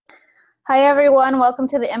Hi, everyone. Welcome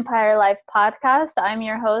to the Empire Life podcast. I'm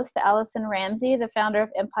your host, Allison Ramsey, the founder of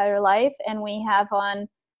Empire Life, and we have on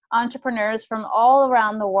entrepreneurs from all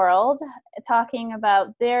around the world talking about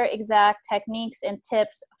their exact techniques and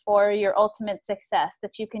tips for your ultimate success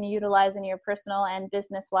that you can utilize in your personal and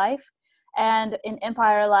business life. And in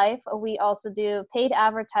Empire Life, we also do paid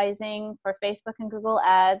advertising for Facebook and Google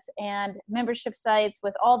ads and membership sites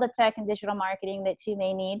with all the tech and digital marketing that you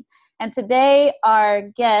may need. And today our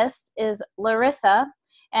guest is Larissa,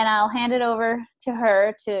 and I'll hand it over to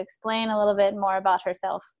her to explain a little bit more about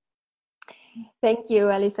herself. Thank you,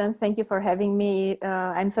 Alison. Thank you for having me.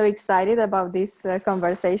 I'm so excited about this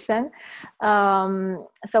conversation.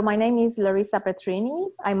 So my name is Larissa Petrini.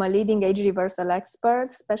 I'm a leading age reversal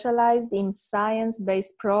expert specialized in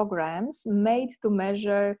science-based programs made to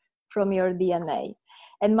measure from your DNA.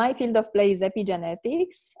 And my field of play is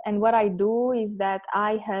epigenetics. And what I do is that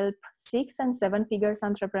I help 6- and 7-figure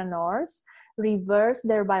entrepreneurs reverse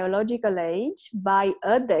their biological age by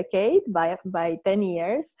a decade, by 10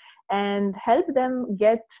 years, and help them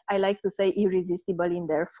get, I like to say, irresistible in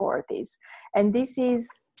their 40s. And this is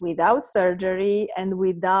without surgery and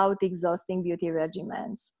without exhausting beauty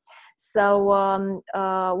regimens. So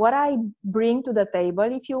what I bring to the table,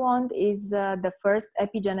 if you want, is the first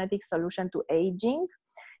epigenetic solution to aging.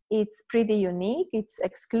 It's pretty unique, it's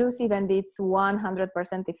exclusive, and it's 100%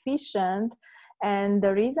 efficient. And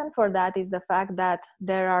the reason for that is the fact that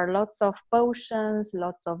there are lots of potions,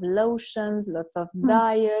 lots of lotions, lots of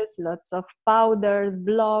diets, lots of powders,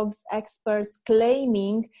 blogs, experts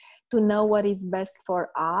claiming to know what is best for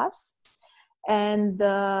us. And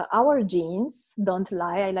our genes don't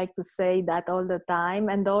lie. I like to say that all the time.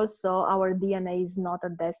 And also our DNA is not a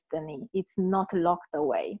destiny. It's not locked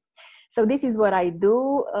away. So this is what I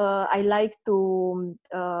do. I like to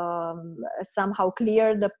somehow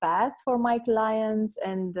clear the path for my clients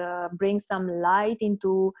and bring some light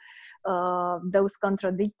into those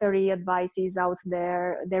contradictory advices out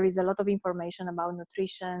there. There is a lot of information about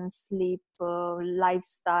nutrition, sleep,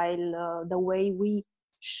 lifestyle, the way we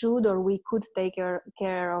should or we could take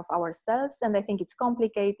care of ourselves. And I think it's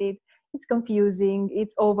complicated, it's confusing,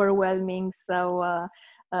 it's overwhelming. So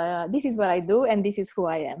this is what I do, and this is who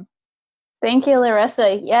I am. Thank you,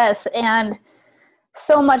 Larissa. Yes, and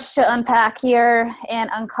so much to unpack here and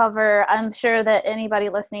uncover. I'm sure that anybody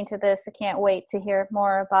listening to this can't wait to hear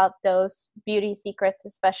more about those beauty secrets,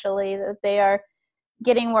 especially that they are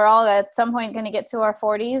getting. We're all at some point going to get to our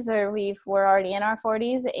 40s, or we're already in our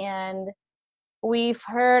 40s, and we've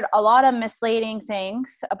heard a lot of misleading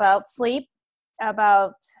things about sleep,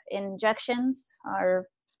 about injections or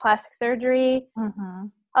plastic surgery. Mm-hmm.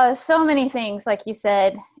 So many things, like you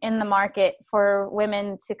said, in the market for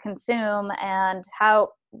women to consume, and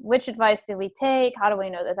which advice do we take? How do we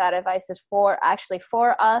know that advice is for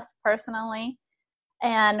us personally?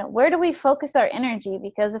 And where do we focus our energy?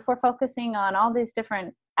 Because if we're focusing on all these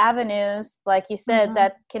different avenues, like you said,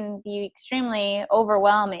 that can be extremely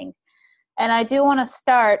overwhelming. And I do want to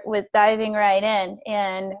start with diving right in.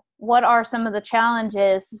 And what are some of the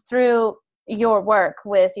challenges through your work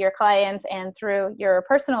with your clients and through your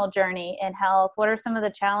personal journey in health? What are some of the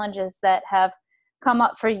challenges that have come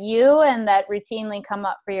up for you and that routinely come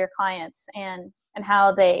up for your clients, and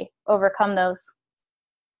how they overcome those?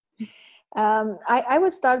 I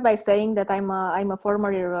would start by saying that I'm a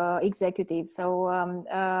former executive. So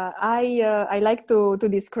I like to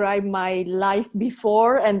describe my life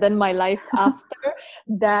before and then my life after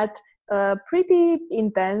that pretty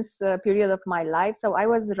intense period of my life. So I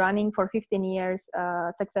was running for 15 years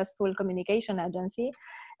a successful communication agency.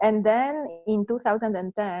 And then in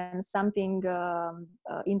 2010, something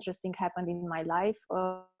interesting happened in my life.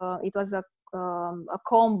 It was a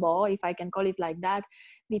combo, if I can call it like that,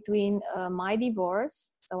 between my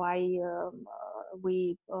divorce. So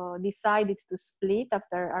we decided to split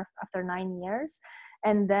after 9 years,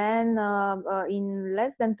 and then in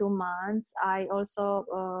less than 2 months, I also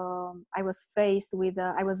I was faced with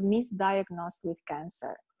I was misdiagnosed with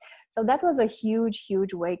cancer. So that was a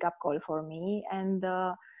huge wake up call for me. And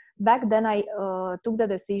back then I took the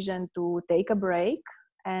decision to take a break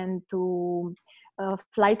and to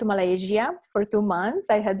fly to Malaysia for 2 months.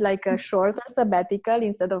 I had like a shorter sabbatical.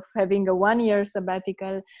 Instead of having a 1-year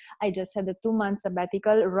sabbatical, I just had a 2-month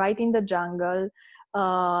sabbatical right in the jungle,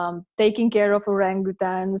 taking care of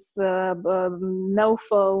orangutans, no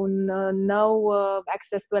phone, no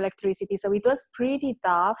access to electricity. So it was pretty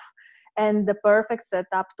tough, and the perfect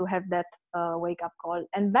setup to have that wake up call.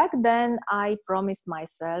 And back then I promised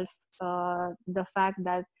myself the fact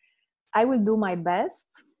that I will do my best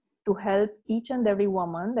to help each and every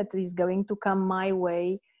woman that is going to come my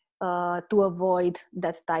way to avoid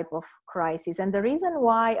that type of crisis. And the reason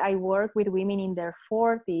why I work with women in their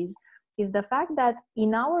 40s is the fact that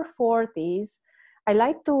in our 40s, I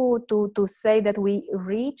like to say that we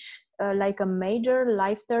reach like a major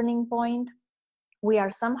life turning point. We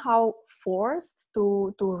are somehow forced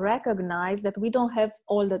to recognize that we don't have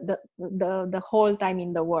all the whole time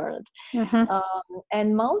in the world. Mm-hmm.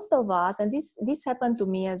 And most of us, and this happened to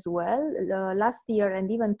me as well last year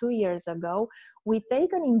and even 2 years ago, we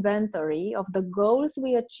take an inventory of the goals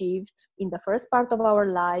we achieved in the first part of our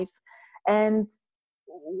life and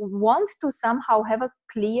want to somehow have a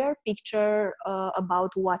clear picture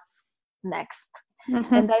about what's next.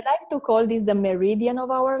 Mm-hmm. And I like to call this the meridian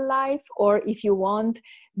of our life, or if you want,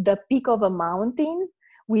 the peak of a mountain.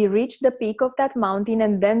 We reach the peak of that mountain,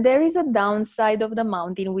 and then there is a downside of the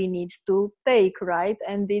mountain we need to take, right?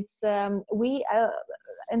 And it's and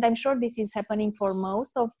I'm sure this is happening for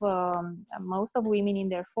most of women in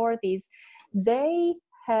their 40s. They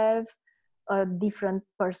have a different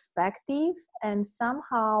perspective, and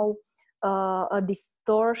somehow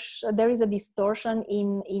there is a distortion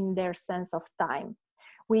in their sense of time.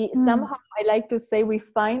 Somehow, I like to say, we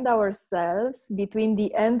find ourselves between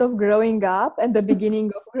the end of growing up and the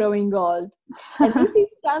beginning of growing old. And this is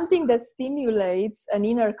something that stimulates an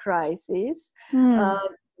inner crisis.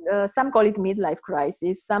 Some call it midlife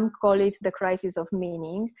crisis, some call it the crisis of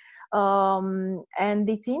meaning. And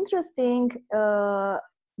it's interesting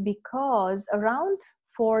because around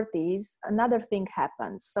 40s, another thing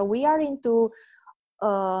happens. So we are into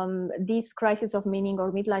this crisis of meaning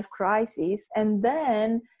or midlife crisis, and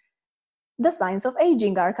then the signs of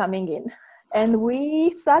aging are coming in. And we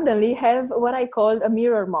suddenly have what I call a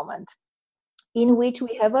mirror moment, in which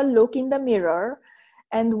we have a look in the mirror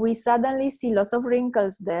and we suddenly see lots of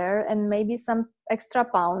wrinkles there and maybe some extra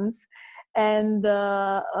pounds. And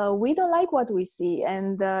we don't like what we see.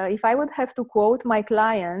 And if I would have to quote my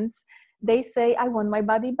clients, they say, I want my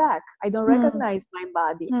body back. I don't recognize my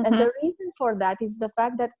body. Mm-hmm. And the reason for that is the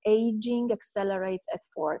fact that aging accelerates at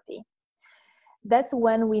 40. That's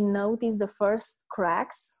when we notice the first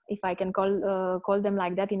cracks, if I can call them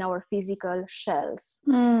like that, in our physical shells.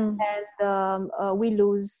 And we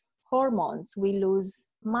lose hormones, we lose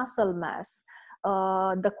muscle mass.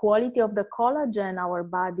 The quality of the collagen our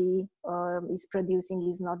body is producing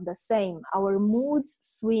is not the same. Our moods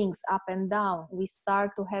swings up and down. We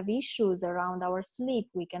start to have issues around our sleep.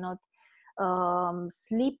 We cannot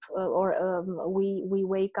sleep, or we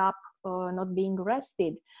wake up not being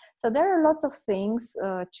rested. So there are lots of things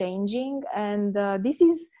changing, and this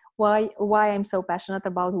is why I'm so passionate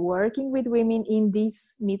about working with women in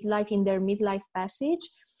their midlife passage,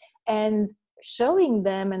 and showing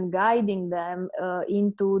them and guiding them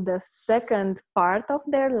into the second part of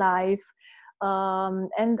their life.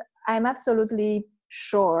 And I'm absolutely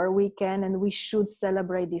sure we can and we should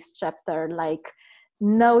celebrate this chapter like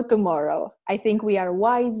no tomorrow. I think we are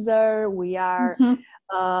wiser. We are.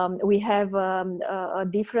 We have a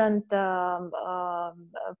different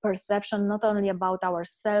perception, not only about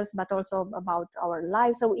ourselves but also about our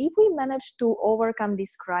lives. So if we manage to overcome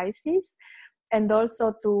this crisis, and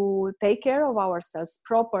also to take care of ourselves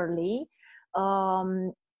properly,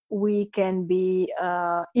 we can be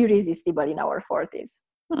irresistible in our 40s.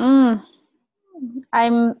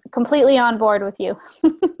 I'm completely on board with you.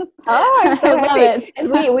 Oh, I'm so happy. And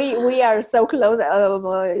we are so close.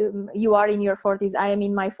 You are in your 40s. I am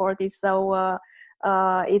in my 40s. So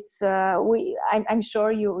I'm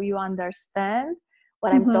sure you understand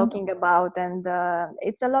what I'm talking about. And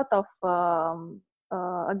it's a lot of,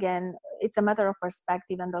 again, it's a matter of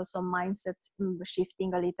perspective and also mindset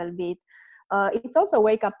shifting a little bit. It's also a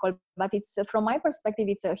wake-up call, but it's, from my perspective,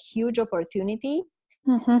 it's a huge opportunity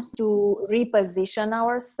to reposition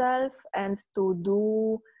ourselves and to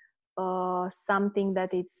do something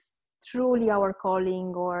that it's truly our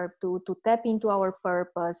calling, or to tap into our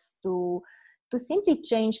purpose, to simply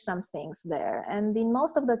change some things there. And in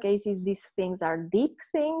most of the cases, these things are deep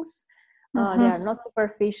things. They are not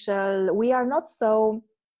superficial. We are not so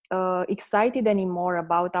excited anymore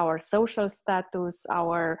about our social status,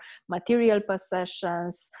 our material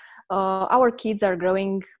possessions. Our kids are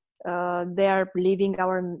growing. They are leaving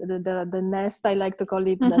the nest. I like to call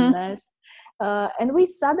it the nest. And we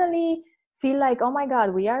suddenly feel like, oh my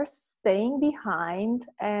God, we are staying behind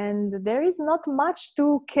and there is not much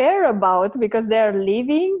to care about because they are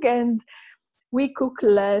leaving, and we cook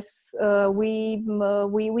less. We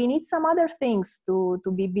need some other things to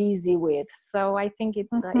be busy with. So I think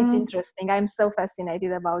it's interesting. I'm so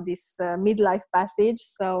fascinated about this midlife passage.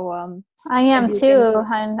 So I am too,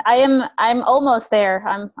 and I'm almost there.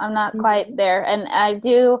 I'm not quite there, and I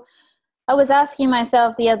do. I was asking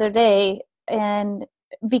myself the other day, and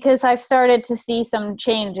because I've started to see some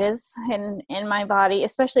changes in my body,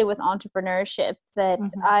 especially with entrepreneurship, that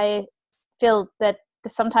Mm-hmm. I feel that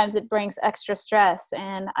sometimes it brings extra stress,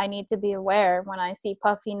 and I need to be aware when I see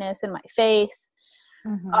puffiness in my face,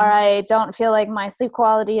 or Mm-hmm. I don't feel like my sleep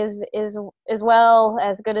quality is well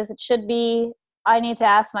as good as it should be. I need to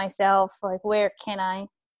ask myself, like, where can I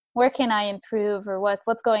improve, or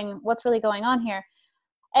what's really going on here,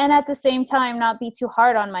 and at the same time not be too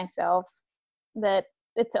hard on myself, that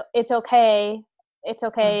it's okay. It's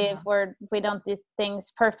okay if Mm-hmm. we don't do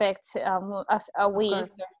things perfect a Of week.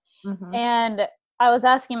 course. Mm-hmm. And I was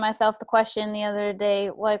asking myself the question the other day,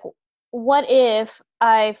 like, what if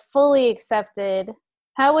I fully accepted,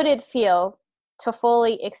 how would it feel to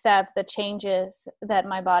fully accept the changes that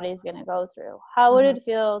my body is going to go through? How would Mm-hmm. it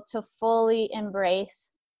feel to fully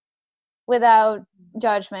embrace, without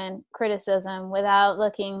judgment, criticism, without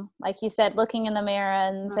looking, like you said, looking in the mirror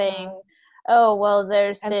and Mm-hmm. saying, oh, well,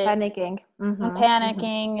 there's And this, panicking. and Mm-hmm. Mm-hmm.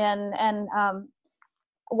 panicking, and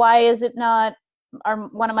why is it not, or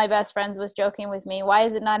one of my best friends was joking with me, why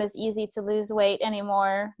is it not as easy to lose weight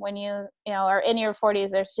anymore when you know are in your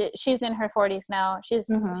 40s, or she's in her 40s now, she's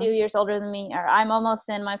a Mm-hmm. few years older than me, or I'm almost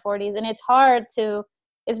in my 40s, and it's hard to,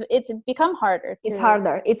 it's become harder It's to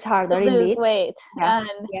harder. It's harder lose indeed. weight. Yeah.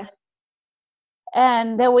 Yeah.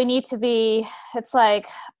 And then we need to be, it's like,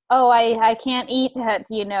 oh, I can't eat at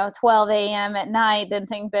 12 a.m. at night and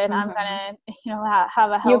think that I'm Mm-hmm. gonna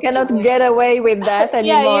have a You healthy cannot weight. get away with that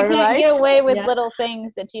Yeah, you anymore, can't right? get away with Yeah. little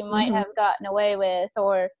things that you might Mm-hmm. have gotten away with,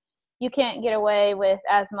 or you can't get away with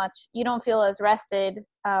as much, you don't feel as rested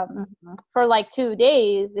Mm-hmm. for like 2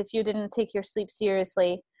 days if you didn't take your sleep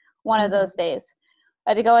seriously one of those Mm-hmm. days.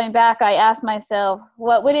 Going back, I asked myself,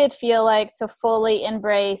 what would it feel like to fully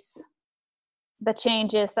embrace the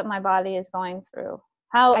changes that my body is going through?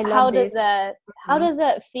 how I how love does this. that how Mm-hmm. does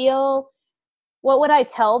that feel? What would I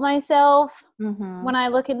tell myself Mm-hmm. when I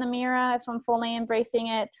look in the mirror if I'm fully embracing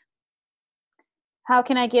it? How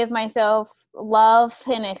can I give myself love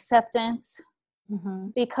and acceptance? Mm-hmm.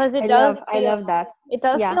 Because I love that. it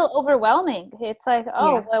does Yeah. feel overwhelming. It's like, Yeah.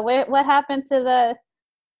 oh, well, what happened to the,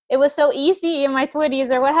 it was so easy in my 20s,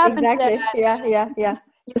 or what happened to Exactly. Yeah. Yeah. Yeah.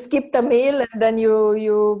 You skipped a meal and then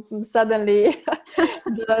you suddenly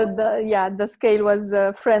the scale was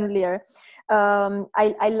friendlier.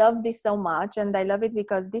 I love this so much, and I love it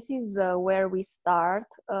because this is where we start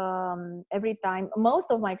every time.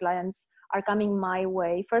 Most of my clients are coming my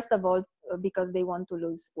way, first of all, because they want to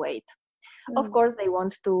lose weight. Of Mm. course, they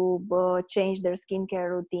want to change their skincare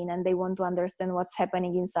routine, and they want to understand what's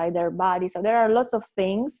happening inside their body. So there are lots of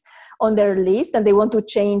things on their list, and they want to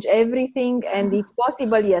change everything, and if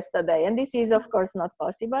possible yesterday. And this is of course not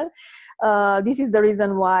possible. This is the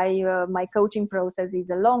reason why my coaching process is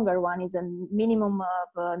a longer one. It's a minimum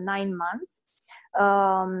of 9 months,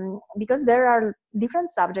 because there are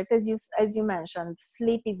different subjects, as you mentioned.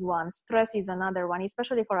 Sleep is one, stress is another one,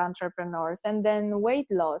 especially for entrepreneurs, and then weight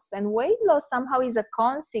loss. And weight loss somehow is a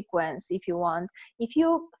consequence, if you want. If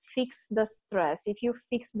you fix the stress, if you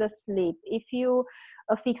fix the sleep, if you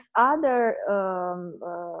fix other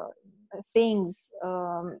things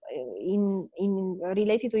in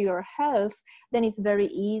related to your health, then it's very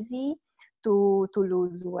easy to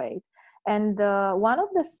lose weight. And one of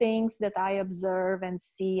the things that I observe and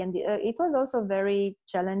see, and it was also very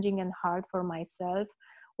challenging and hard for myself,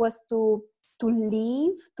 was to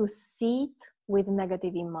leave, to sit with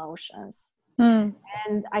negative emotions. Mm.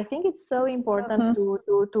 And I think it's so important Mhm.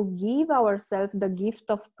 to give ourselves the gift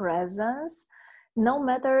of presence, no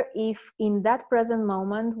matter if in that present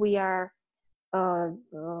moment we are uh,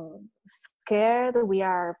 uh, scared, we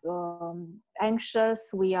are anxious,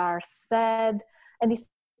 we are sad. And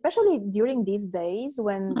especially during these days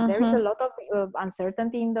when there is a Mhm. lot of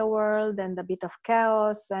uncertainty in the world and a bit of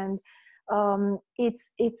chaos, and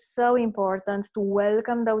it's so important to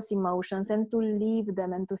welcome those emotions and to leave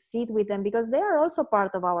them and to sit with them, because they are also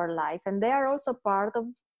part of our life, and they are also part of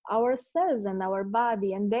ourselves and our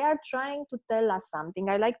body, and they are trying to tell us something.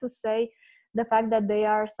 I like to say the fact that they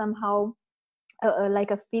are somehow like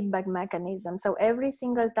a feedback mechanism. So every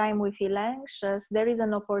single time we feel anxious, there is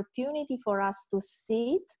an opportunity for us to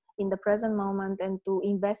sit in the present moment and to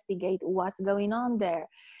investigate what's going on there.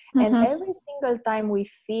 And Mhm. every single time we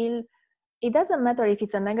feel, it doesn't matter if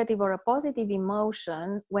it's a negative or a positive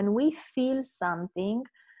emotion, when we feel something,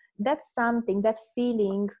 that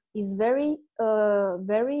feeling is very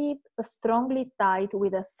strongly tied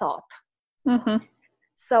with a thought. Mhm.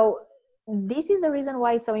 So this is the reason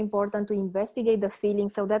why it's so important to investigate the feeling,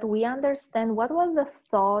 so that we understand what was the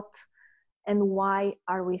thought and why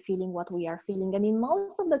are we feeling what we are feeling. And in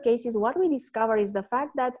most of the cases, what we discover is the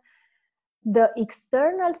fact that the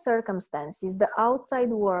external circumstances, the outside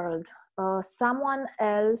world, someone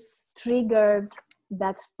else triggered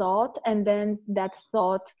that thought, and then that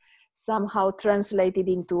thought somehow translated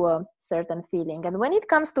into a certain feeling. And when it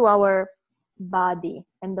comes to our body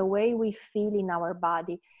and the way we feel in our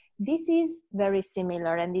body, this is very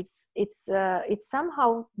similar, and it's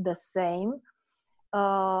somehow the same.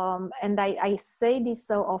 And I say this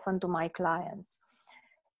so often to my clients.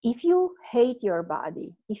 If you hate your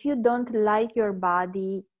body, if you don't like your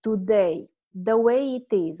body today, the way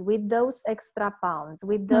it is, with those extra pounds,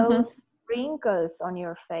 with those wrinkles on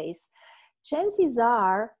your face, chances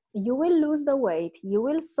are you will lose the weight, you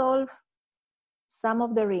will solve some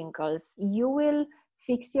of the wrinkles, you will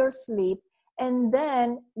fix your sleep, and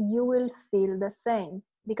then you will feel the same.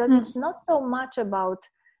 Because it's not so much about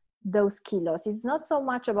those kilos, it's not so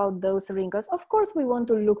much about those wrinkles. Of course we want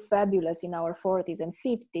to look fabulous in our 40s and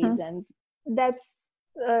 50s, and that's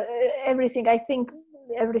everything. I think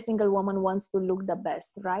every single woman wants to look the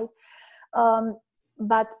best, right?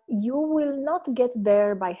 But you will not get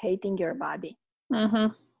there by hating your body.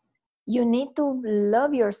 You need to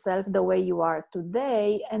love yourself the way you are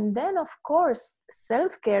today, and then of course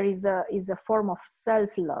self-care is a form of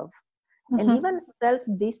self-love. And even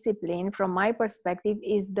self-discipline, from my perspective,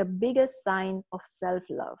 is the biggest sign of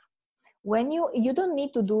self-love. When you don't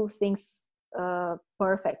need to do things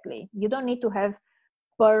perfectly. You don't need to have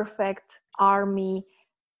perfect army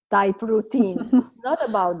type routines. It's not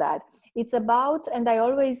about that. It's about, and I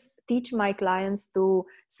always teach my clients to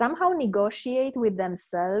somehow negotiate with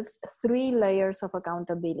themselves 3 layers of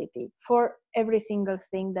accountability for every single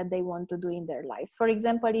thing that they want to do in their lives. For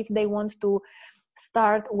example, if they want to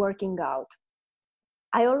start working out,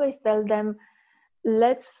 I always tell them,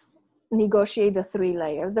 let's negotiate the 3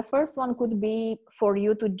 layers. The first one could be for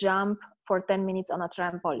you to jump for 10 minutes on a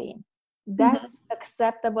trampoline. That's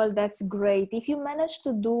acceptable. That's great. If you manage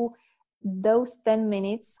to do those 10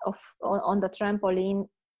 minutes on the trampoline,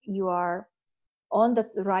 you are on the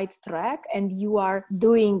right track and you are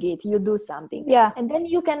doing it. You do something. Yeah. And then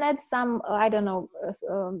you can add some, I don't know,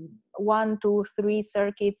 1, 2, 3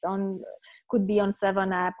 circuits on, could be on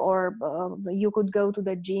 7-Up, or you could go to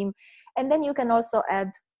the gym. And then you can also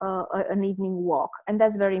add an evening walk. And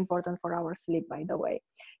that's very important for our sleep, by the way.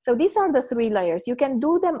 So these are the 3 layers. You can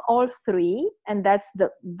do them all 3, and that's the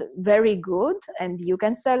very good. And you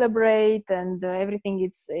can celebrate, and everything.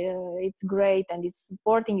 It's great, and it's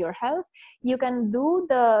supporting your health. You can do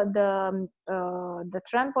the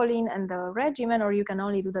trampoline and the regimen, or you can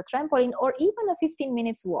only do the trampoline, or even a 15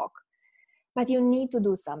 minutes walk. But you need to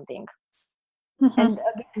do something. And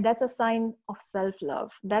again, that's a sign of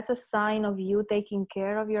self-love. That's a sign of you taking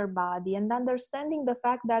care of your body and understanding the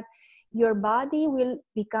fact that your body will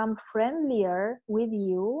become friendlier with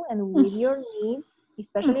you and with your needs,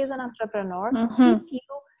 especially as an entrepreneur,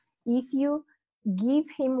 if you give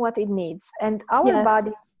him what it needs. And our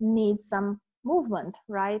bodies need some movement,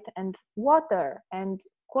 right? And water and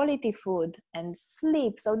quality food and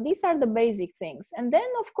sleep. So these are the basic things. And then,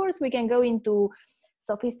 of course, we can go into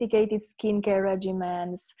sophisticated skincare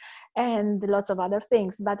regimens and lots of other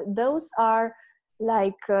things, but those are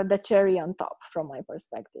like the cherry on top from my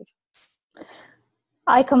perspective.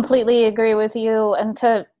 I completely agree with you. And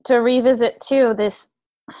to revisit too, this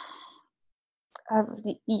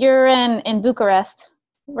you're in Bucharest,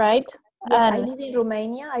 right? Yes, I live in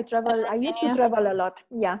Romania. I used to travel a lot.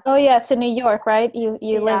 Yeah. Oh yeah, to New York, right? You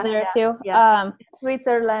live there too? Yeah.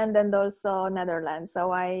 Switzerland and also Netherlands.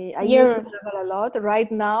 So I used to travel a lot.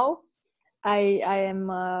 Right now, I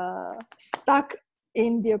am stuck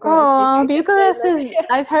in Bucharest. Oh, Bucharest is,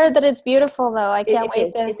 I've heard that it's beautiful though. I can't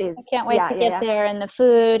wait to get there, and the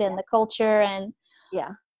food and the culture, and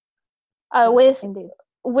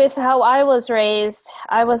with how I was raised,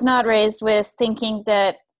 I was not raised with thinking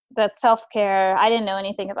that self-care, I didn't know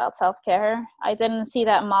anything about self-care. I didn't see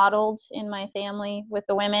that modeled in my family with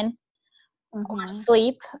the women, or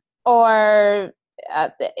sleep, or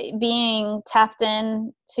being tapped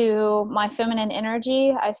in to my feminine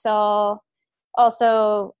energy. I saw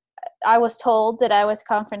also, I was told that I was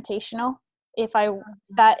confrontational. If I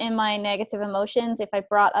sat in my negative emotions, if I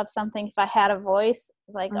brought up something, if I had a voice,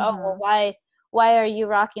 it's like, oh, well, why are you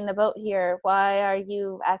rocking the boat here? Why are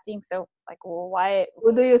you acting so, like, well, why?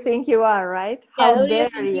 Who do you think you are, right? Yeah, who do you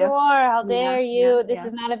think you are? How dare you? This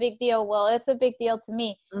is not a big deal. Well, it's a big deal to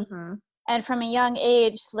me. And from a young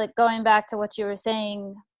age, like going back to what you were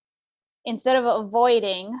saying, instead of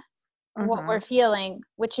avoiding what we're feeling,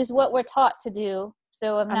 which is what we're taught to do.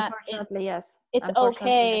 So I'm not, unfortunately, yes. It's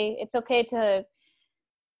okay. It's okay to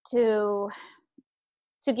to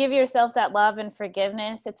give yourself that love and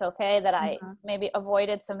forgiveness. It's okay that I maybe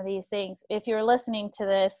avoided some of these things. If you're listening to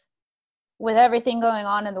this with everything going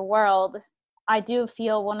on in the world, I do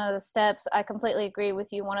feel one of the steps, I completely agree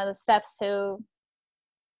with you, one of the steps to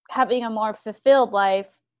having a more fulfilled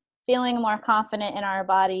life, feeling more confident in our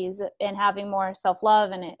bodies and having more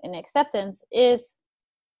self-love and acceptance is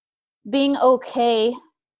being okay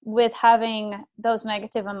with having those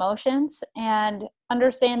negative emotions and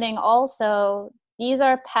understanding also these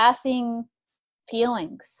are passing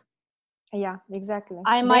feelings. Yeah, exactly.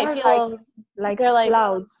 I might feel like they're like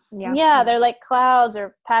clouds. Yeah, they're like clouds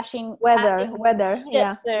or passing weather,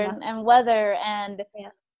 ships yeah. And weather, and yeah.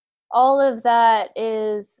 all of that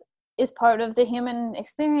is part of the human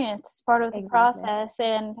experience. It's part of the process.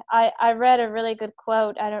 And I read a really good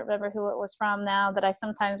quote. I don't remember who it was from now, that I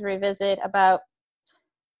sometimes revisit, about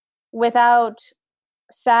without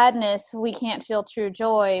sadness we can't feel true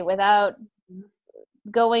joy. Without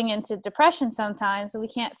going into depression, sometimes we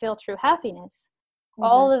can't feel true happiness.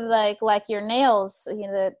 All of like your nails, you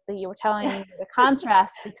know, that you were telling me, the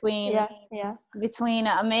contrast between between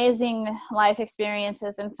amazing life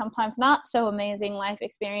experiences and sometimes not so amazing life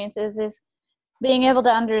experiences is being able to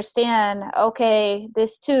understand, okay,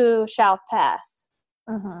 this too shall pass.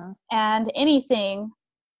 And anything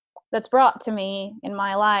that's brought to me in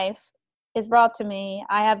my life is brought to me,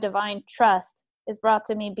 I have divine trust, is brought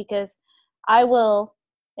to me because I will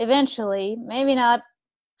eventually, maybe not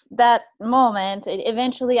that moment,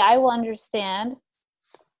 eventually I will understand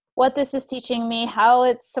what this is teaching me, how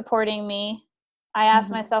it's supporting me. I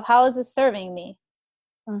ask myself, how is this serving me?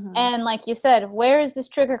 And like you said, where is this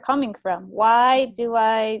trigger coming from? Why do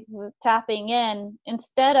I tapping in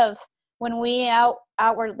instead of when we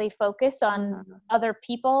outwardly focus on other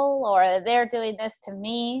people, or they're doing this to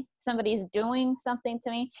me, somebody's doing something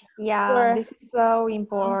to me. This is so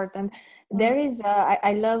important. There is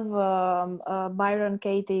I love Byron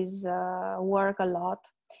Katie's work a lot,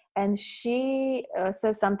 and she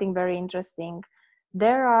says something very interesting.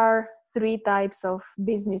 There are 3 types of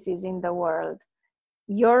businesses in the world: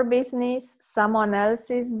 your business, someone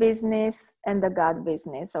else's business, and the God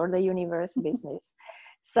business or the universe business.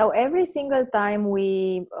 So every single time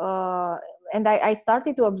we and I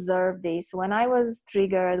started to observe this when I was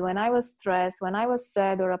triggered, when I was stressed, when I was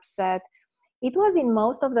sad or upset, it was in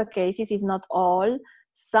most of the cases, if not all,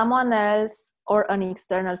 someone else or an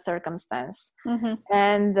external circumstance.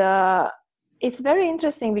 And it's very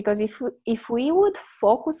interesting because if we would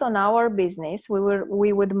focus on our business,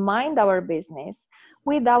 we would mind our business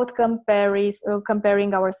without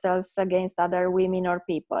comparing ourselves against other women or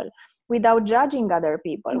people, without judging other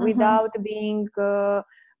people, without being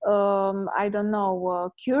I don't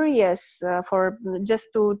know, curious for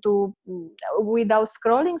just to without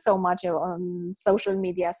scrolling so much on social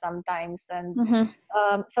media sometimes. And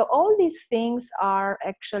so all these things are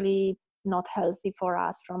actually not healthy for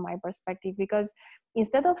us from my perspective, because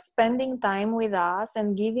instead of spending time with us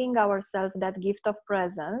and giving ourselves that gift of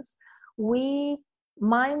presence, we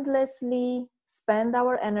mindlessly spend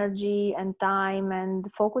our energy and time and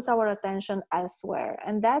focus our attention elsewhere,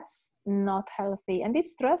 and that's not healthy, and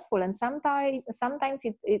it's stressful, and sometimes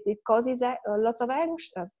it causes lots of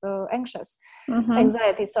anxiety,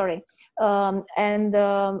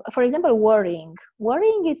 for example, worrying,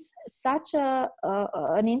 it's such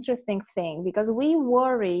an interesting thing, because we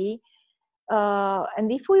worry, and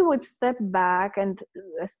if we would step back and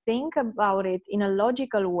think about it in a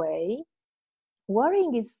logical way,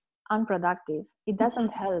 worrying is unproductive. It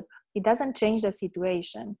doesn't help. It doesn't change the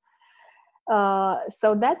situation.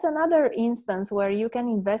 So that's another instance where you can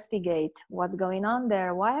investigate what's going on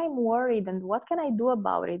there, why I'm worried, and what can I do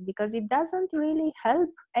about it, because it doesn't really help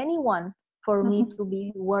anyone for me to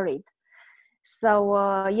be worried.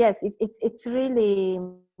 So yes, it's really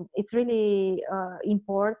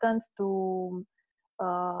important to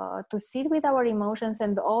sit with our emotions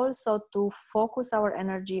and also to focus our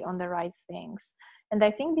energy on the right things. And I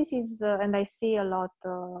think this is, and I see a lot.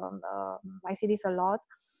 I see this a lot,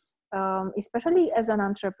 especially as an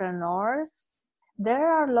entrepreneur. There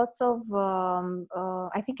are lots of.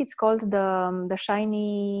 I think it's called the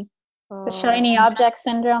shiny. The shiny object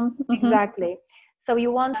syndrome. Exactly. So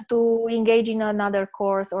you want to engage in another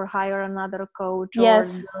course or hire another coach,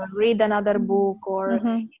 yes, or read another book, or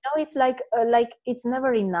it's like it's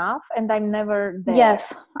never enough, and I'm never there.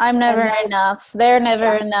 Yes, I'm never enough. They're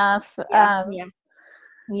never enough.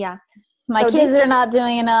 Yeah. My kids are not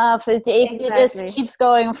doing enough. It just keeps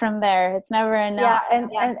going from there. It's never enough.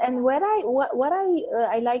 And what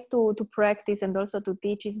I like to practice and also to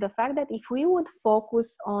teach is the fact that if we would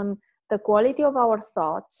focus on the quality of our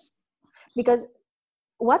thoughts, because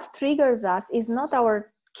what triggers us is not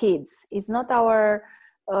our kids, is not our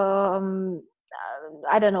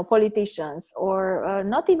I don't know, politicians, or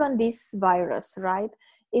not even this virus, right?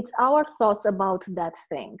 It's our thoughts about that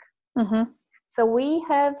thing. Mm-hmm. So we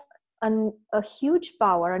have a huge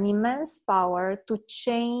power, an immense power to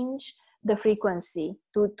change the frequency,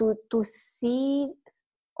 to see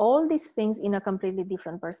all these things in a completely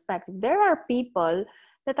different perspective. There are people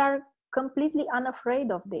that are completely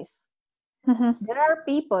unafraid of this. Mm-hmm. There are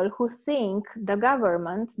people who think the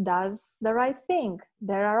government does the right thing.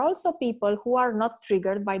 There are also people who are not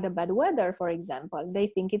triggered by the bad weather, for example. They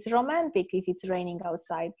think it's romantic if it's raining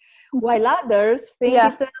outside, while others think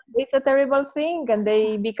Yeah. it's a terrible thing, and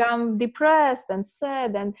they become depressed and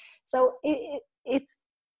sad. And so it's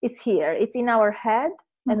here. It's in our head,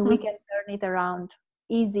 and we can turn it around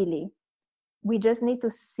easily. We just need to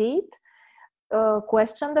sit,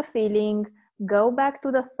 question the feeling, go back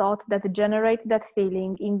to the thought that generated that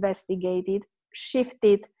feeling, investigate it, shift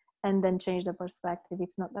it, and then change the perspective.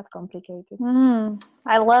 It's not that complicated.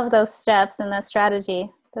 I love those steps and that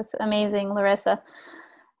strategy. That's amazing, Larissa.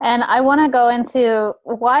 And I want to go into,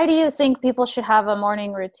 why do you think people should have a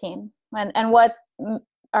morning routine? And what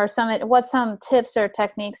are some tips or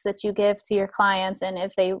techniques that you give to your clients, and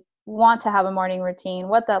if they want to have a morning routine,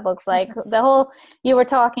 what that looks like? The whole, you were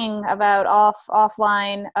talking about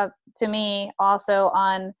offline to me also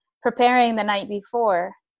on preparing the night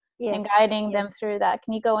before. Yes. And guiding them through that.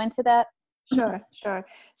 Can you go into that? Sure.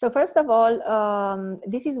 So first of all,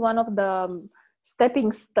 this is one of the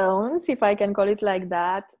stepping stones, if I can call it like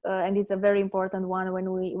that, and it's a very important one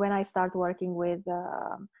when I start working with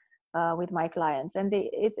my clients. And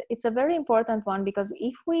it's a very important one, because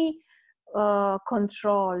if we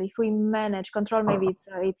if we manage control, maybe it's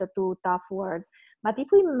a too tough word, but if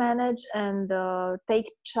we manage and take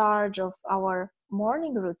charge of our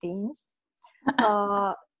morning routines,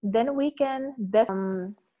 then we can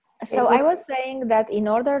so I was saying that in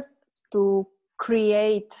order to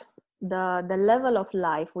create the level of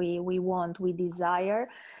life we want, we desire,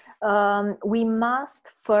 we must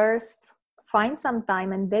first find some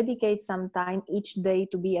time and dedicate some time each day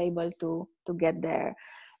to be able to get there.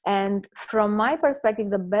 And from my perspective,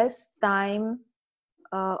 the best time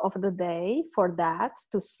of the day for that,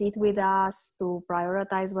 to sit with us, to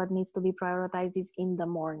prioritize what needs to be prioritized, is in the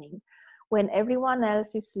morning, when everyone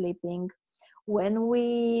else is sleeping, when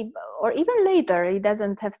we, or even later, it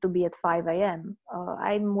doesn't have to be at 5 a.m.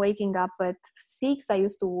 I'm waking up at 6. I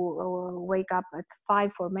used to wake up at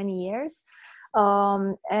 5 for many years.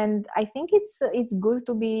 And I think it's good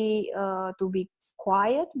to be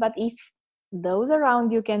quiet, but if those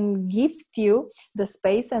around you can gift you the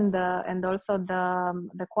space and also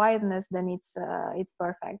the quietness, then it's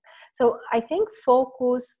perfect. So I think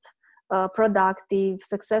focused, productive,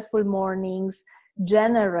 successful mornings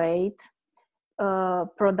generate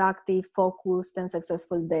productive, focused, and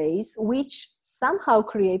successful days, which somehow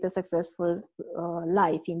create a successful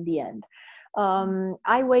life in the end.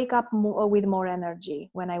 I wake up with more energy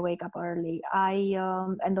when I wake up early.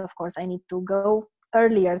 And of course I need to go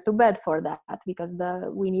earlier to bed for that, because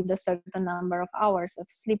we need a certain number of hours of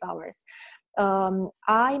sleep hours.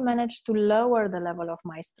 I manage to lower the level of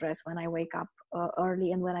my stress when I wake up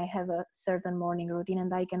early and when I have a certain morning routine,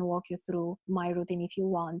 and I can walk you through my routine if you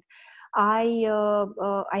want. I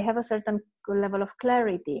have a certain level of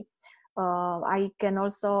clarity. I can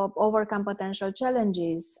also overcome potential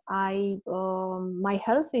challenges. My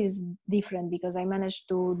health is different because I managed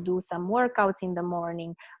to do some workouts in the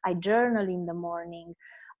morning. I journal in the morning.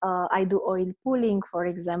 I do oil pulling, for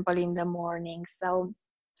example, in the morning. So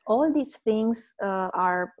all these things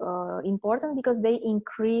are important because they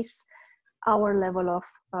increase our level of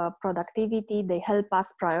productivity. They help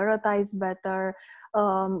us prioritize better.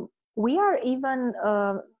 We are even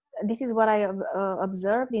this is what I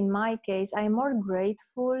observed in my case. I'm more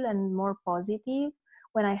grateful and more positive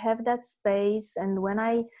when I have that space, and when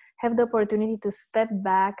I have the opportunity to step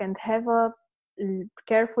back and have a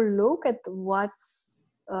careful look at what's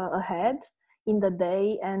ahead in the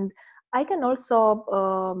day. And I can also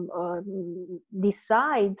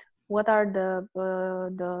decide what are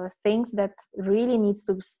the things that really needs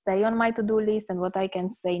to stay on my to-do list and what I can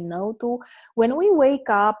say no to. When we wake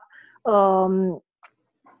up,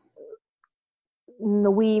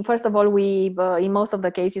 we first of all, we in most of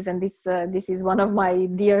the cases, and this is one of my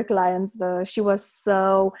dear clients, she was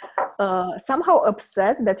so somehow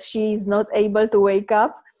upset that she is not able to wake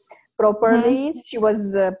up properly. Mm-hmm. She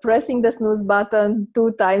was pressing the snooze button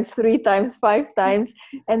 2 times, 3 times, 5 times,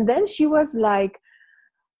 and then she was like,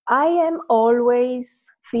 I am always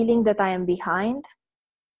feeling that I am behind.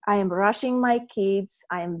 I am rushing my kids.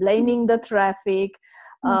 I am blaming the traffic.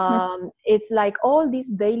 It's like all these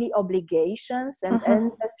daily obligations and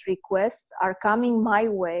endless requests are coming my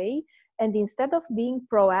way. And instead of being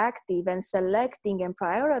proactive and selecting and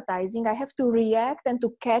prioritizing, I have to react and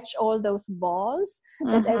to catch all those balls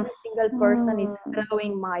that every single person is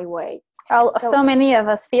throwing my way. So many of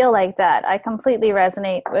us feel like that. I completely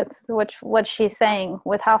resonate with what she's saying,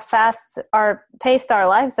 with how fast paced our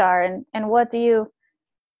lives are, and where do you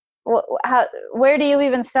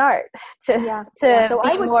even start to So be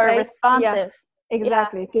I would more say, responsive?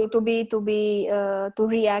 Exactly. To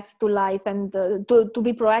react to life and to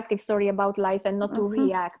be proactive, about life, and not to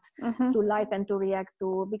react to life and to react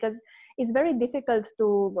to, because it's very difficult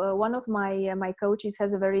to, one of my coaches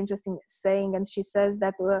has a very interesting saying, and she says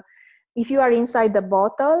that if you are inside the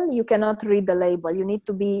bottle, you cannot read the label. You need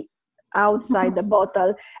to be outside the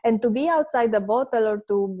bottle, and to be outside the bottle, or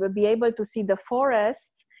to be able to see the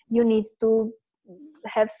forest, you need to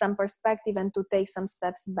have some perspective and to take some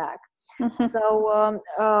steps back. So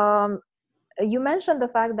you mentioned the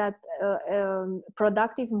fact that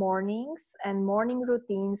productive mornings and morning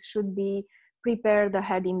routines should be prepared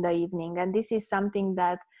ahead in the evening, and this is something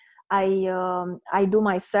that I do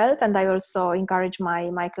myself, and I also encourage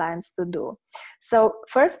my clients to do. So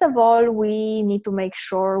first of all, we need to make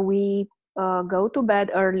sure we go to bed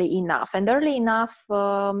early enough. And early enough,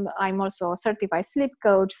 I'm also a certified sleep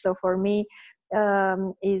coach, so for me,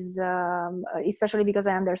 is especially because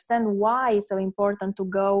I understand why it's so important to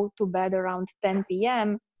go to bed around 10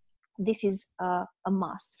 p.m. This is a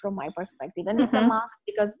must from my perspective, and it's a must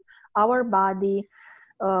because our body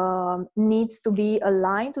needs to be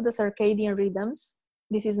aligned to the circadian rhythms.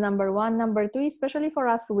 This is number one. Number two, especially for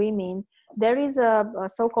us women, there is a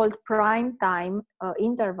so-called prime time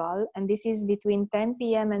interval, and this is between 10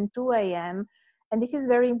 p.m. and 2 a.m. And this is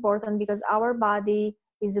very important because our body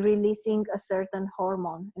is releasing a certain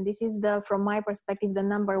hormone. And this is from my perspective, the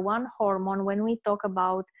number one hormone when we talk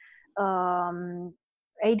about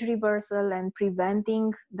age reversal and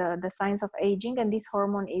preventing the signs of aging. And this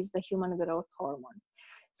hormone is the human growth hormone.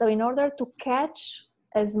 So in order to catch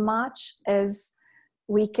as much as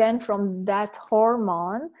we can from that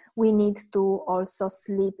hormone, we need to also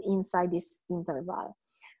sleep inside this interval.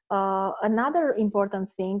 Another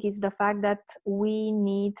important thing is the fact that we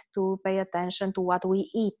need to pay attention to what we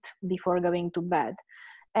eat before going to bed.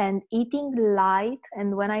 And eating light,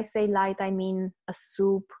 and when I say light, I mean a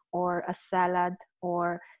soup or a salad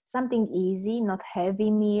or something easy, not heavy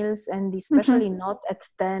meals, and especially not at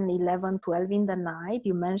 10, 11, 12 in the night.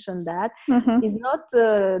 You mentioned that. It's not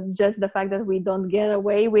just the fact that we don't get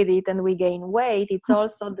away with it and we gain weight, it's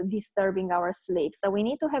also disturbing our sleep. So we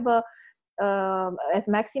need to have at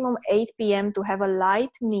maximum 8 p.m. to have a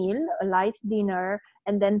light meal, a light dinner,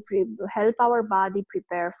 and then help our body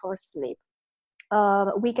prepare for sleep.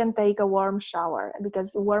 We can take a warm shower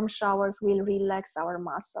because warm showers will relax our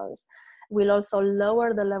muscles, will also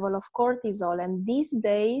lower the level of cortisol. And these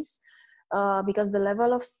days, because the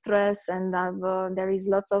level of stress and there is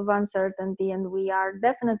lots of uncertainty, and we are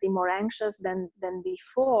definitely more anxious than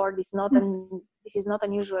before. This is not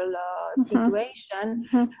an usual situation.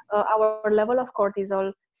 Our level of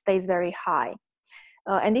cortisol stays very high.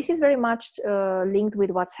 And this is very much linked with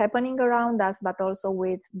what's happening around us, but also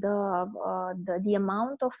with the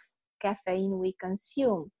amount of caffeine we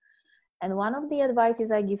consume. And one of the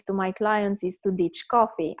advices I give to my clients is to ditch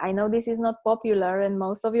coffee. I know this is not popular, and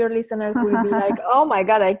most of your listeners will be like, oh my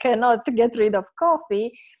God, I cannot get rid of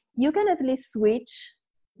coffee. You can at least switch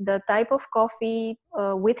the type of coffee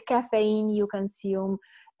with caffeine you consume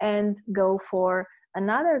and go for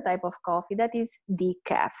another type of coffee that is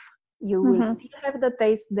decaf. You will still have the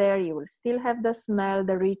taste there, you will still have the smell,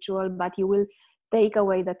 the ritual, but you will take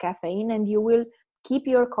away the caffeine and you will keep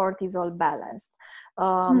your cortisol balanced.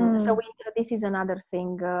 So this is another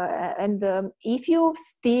thing. If you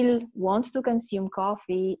still want to consume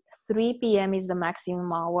coffee, 3 p.m. is the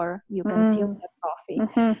maximum hour you consume that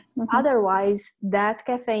coffee. Otherwise, that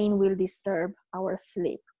caffeine will disturb our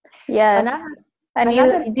sleep. Yes.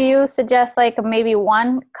 Do you suggest like maybe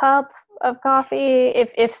 1 cup of coffee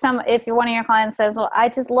if one of your clients says, well, I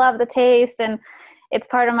just love the taste and it's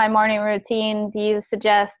part of my morning routine? Do you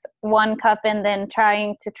suggest 1 cup and then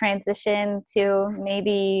trying to transition to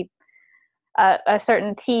maybe a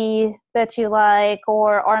certain tea that you like,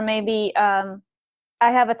 or maybe I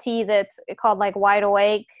have a tea that's called like Wide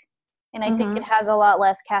Awake, and I think it has a lot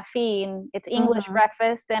less caffeine. It's English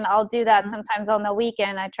breakfast, and I'll do that sometimes on the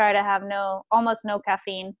weekend. I try to have almost no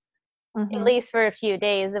caffeine, at least for a few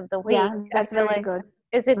days of the week. Yeah, that's very good.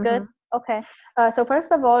 Is it good? Okay. So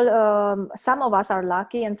first of all, some of us are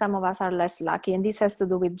lucky and some of us are less lucky, and this has to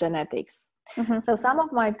do with genetics. Mm-hmm. So some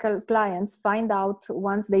of my clients find out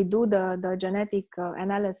once they do the genetic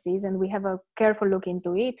analysis, and we have a careful look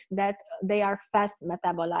into it, that they are fast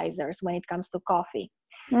metabolizers when it comes to coffee.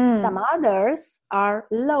 Some others are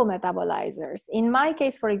low metabolizers. In my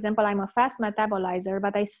case, for example, I'm a fast metabolizer,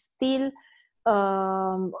 but I still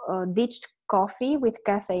ditched coffee with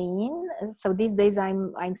caffeine. So these days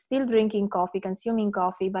I'm still drinking coffee, consuming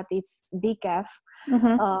coffee, but it's decaf.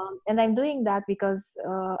 And I'm doing that because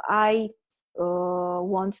I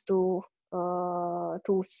want to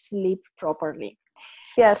sleep properly.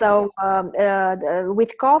 Yes. So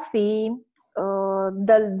with coffee,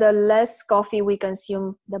 the less coffee we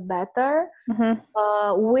consume, the better.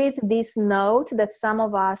 With this note that some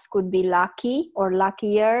of us could be lucky or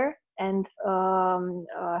luckier and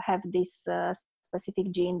have this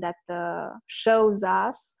specific gene that shows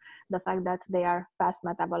us the fact that they are fast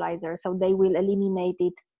metabolizers, so they will eliminate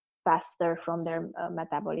it faster from their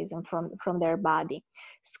metabolism, from their body.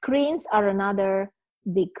 Screens are another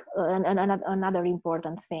big another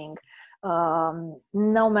important thing.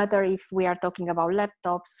 No matter if we are talking about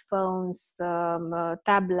laptops, phones,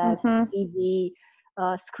 tablets, TV,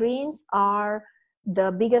 screens are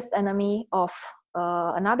the biggest enemy of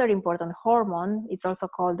another important hormone. It's also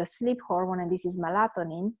called the sleep hormone, and this is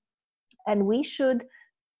melatonin. And we should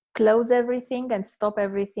close everything and stop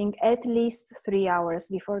everything at least 3 hours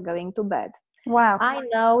before going to bed. Wow. I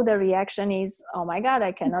know the reaction is, oh my God,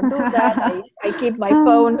 I cannot do that. I keep my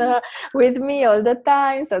phone with me all the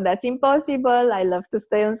time, so that's impossible. I love to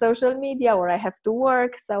stay on social media, or I have to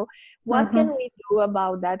work. So what can we do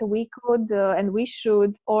about that? We could and we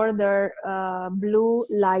should order blue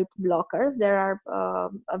light blockers. They are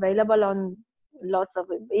available on lots of,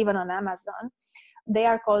 even on Amazon. They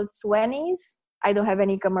are called Swannies. I don't have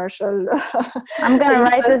any commercial. I'm going to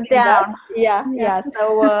write this down. Yeah.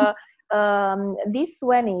 So these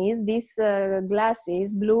Swannies, these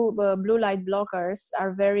glasses, blue light blockers,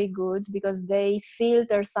 are very good because they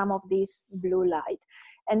filter some of this blue light.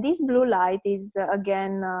 And this blue light is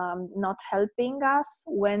again not helping us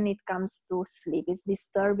when it comes to sleep. It's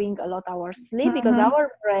disturbing a lot our sleep because our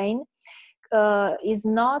brain is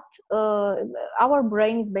not. Our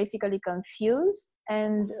brain is basically confused,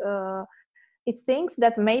 and it thinks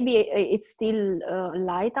that maybe it's still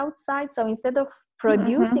light outside. So instead of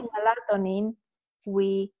producing melatonin,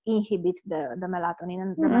 we inhibit the melatonin,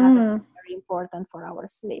 and the melatonin is very important for our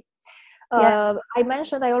sleep. I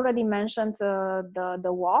already mentioned the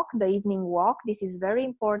walk, the evening walk. This is very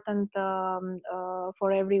important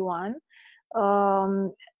for everyone.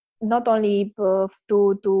 Not only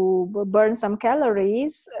to burn some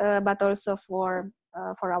calories, but also for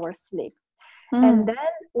our sleep. And then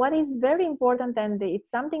what is very important, and it's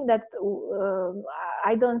something that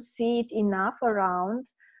I don't see it enough around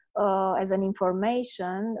as an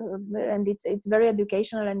information, and it's very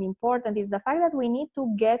educational and important, is the fact that we need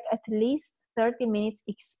to get at least 30 minutes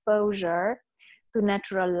exposure to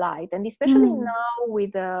natural light. And especially now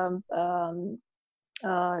with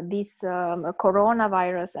this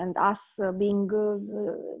coronavirus and us being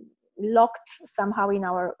locked somehow in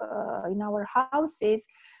our houses,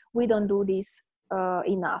 we don't do this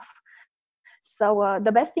enough. So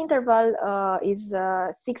the best interval is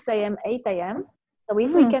 6 a.m., 8 a.m. So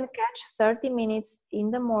if we can catch 30 minutes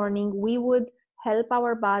in the morning, we would help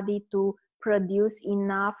our body to produce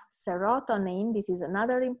enough serotonin. This is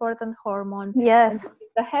another important hormone. Yes. And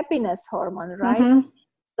the happiness hormone, right?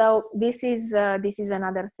 So this is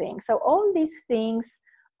another thing. So all these things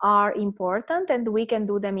are important, and we can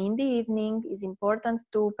do them in the evening. It's important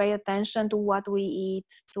to pay attention to what we eat,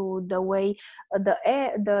 to the way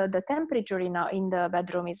the temperature in the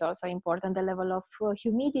bedroom is also important. The level of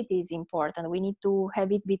humidity is important. We need to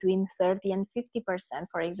have it between 30 and 50%,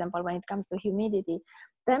 for example, when it comes to humidity.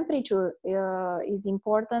 Temperature is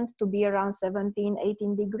important to be around 17,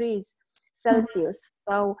 18 degrees Celsius.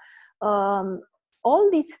 So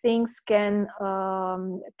all these things can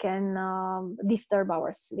disturb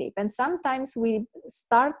our sleep. And sometimes we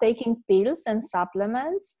start taking pills and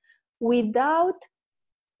supplements without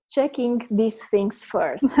checking these things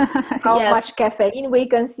first. How much caffeine we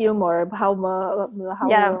consume, or how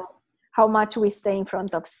much we stay in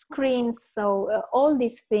front of screens. So all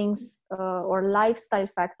these things or lifestyle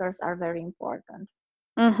factors are very important.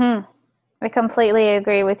 I completely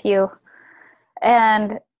agree with you.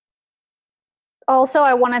 And also,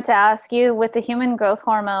 I wanted to ask you, with the human growth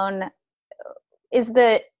hormone, in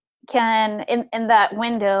that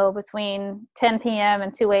window between 10 p.m.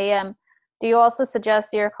 and 2 a.m., do you also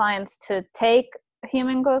suggest your clients to take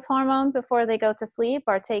human growth hormone before they go to sleep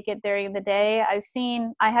or take it during the day.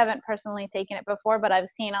 I haven't personally taken it before, but I've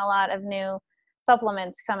seen a lot of new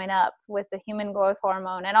supplements coming up with the human growth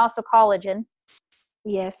hormone and also collagen.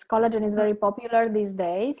 Yes, collagen is very popular these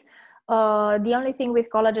days. The only thing with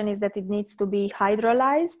collagen is that it needs to be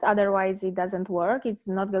hydrolyzed, otherwise it doesn't work. It's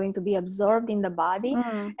not going to be absorbed in the body.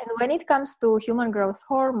 And when it comes to human growth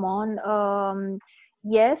hormone,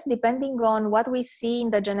 yes, depending on what we see in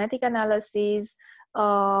the genetic analysis,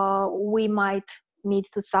 we might need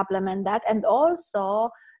to supplement that. And also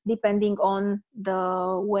depending on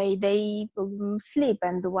the way they sleep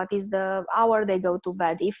and what is the hour they go to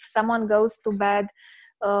bed. If someone goes to bed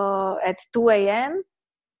at 2 a.m.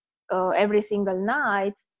 Every single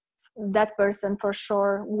night, that person for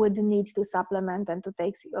sure would need to supplement and to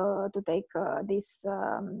take these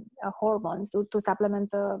hormones, to supplement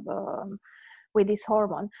with this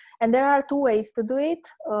hormone. And there are two ways to do it.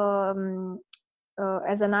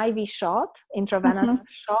 As an IV shot, intravenous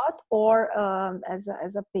shot, or as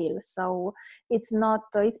a pill. So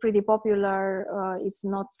it's pretty popular. It's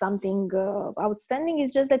not something outstanding.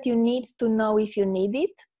 It's just that you need to know if you need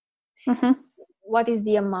it, what is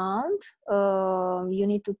the amount you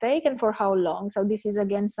need to take, and for how long. So this is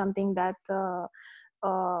again something that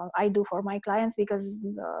I do for my clients, because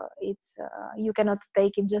you cannot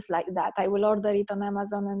take it just like that. I will order it on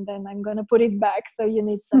Amazon and then I'm going to put it back. So you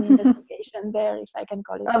need some investigation there, if I can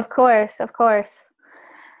call it. Of course.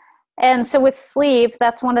 And so with sleep,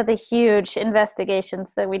 that's one of the huge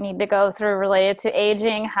investigations that we need to go through related to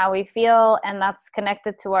aging, how we feel, and that's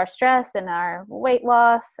connected to our stress and our weight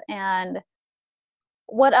loss. And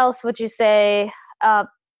what else would you say,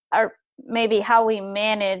 or maybe how we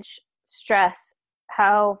manage stress,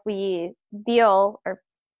 how we deal or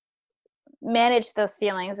manage those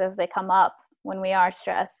feelings as they come up when we are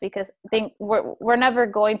stressed? Because I think we're never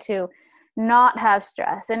going to not have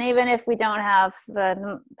stress, and even if we don't have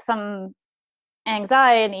some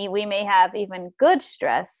anxiety, we may have even good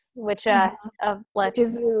stress, which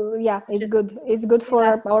is good. It's good for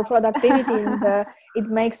our productivity, and it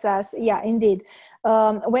makes us indeed.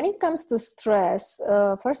 When it comes to stress,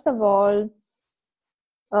 first of all,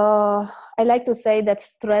 I like to say that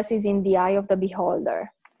stress is in the eye of the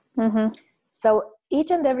beholder. So each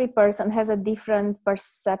and every person has a different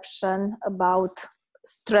perception about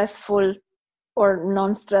stressful or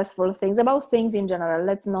non-stressful things, about things in general.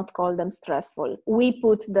 Let's not call them stressful. We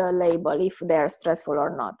put the label if they're stressful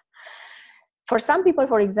or not. For some people,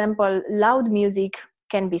 for example, loud music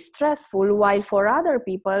can be stressful, while for other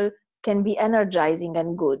people can be energizing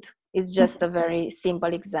and good. It's just a very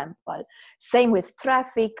simple example. Same with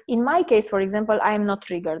traffic. In my case, for example, I am not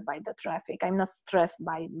triggered by the traffic. I'm not stressed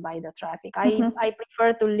by the traffic. I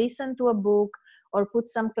prefer to listen to a book or put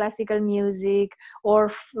some classical music,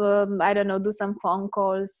 or do some phone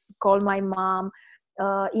calls, call my mom,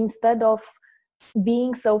 instead of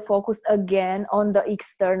being so focused again on the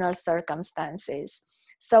external circumstances.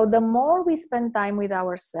 So the more we spend time with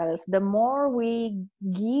ourselves, the more we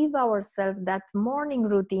give ourselves that morning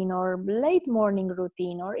routine or late morning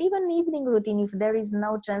routine or even evening routine, if there is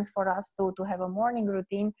no chance for us to have a morning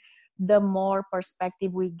routine, the more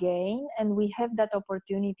perspective we gain, and we have that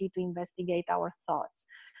opportunity to investigate our thoughts.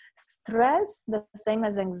 Stress, the same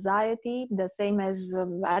as anxiety, the same as,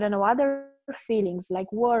 other feelings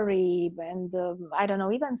like worry and,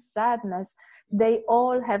 even sadness, they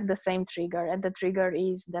all have the same trigger, and the trigger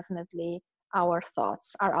is definitely our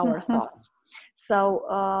thoughts.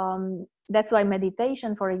 So that's why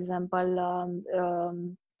meditation, for example,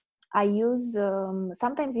 I use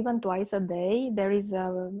sometimes even twice a day. There is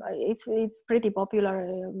it's pretty popular.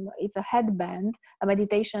 It's a headband, a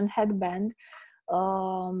meditation headband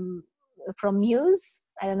from Muse.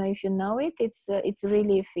 I don't know if you know it. It's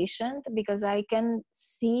really efficient because I can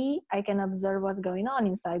observe what's going on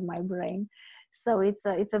inside my brain. So it's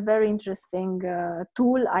a very interesting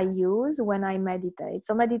tool I use when I meditate.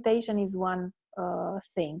 So meditation is one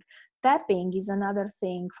thing. Tapping is another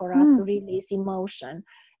thing for us to release emotion.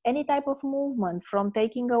 Any type of movement, from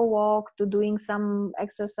taking a walk to doing some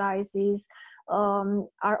exercises,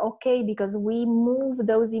 are okay, because we move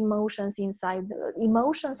those emotions inside.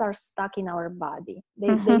 Emotions are stuck in our body. They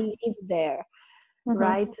live there,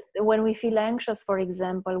 right? When we feel anxious, for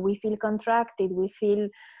example, we feel contracted, we feel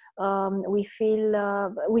them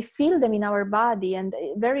in our body. And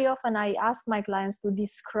very often I ask my clients to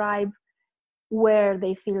describe where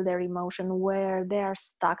they feel their emotion, where they are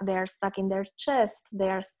stuck in their chest, they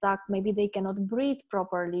are stuck, maybe they cannot breathe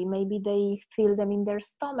properly, maybe they feel them in their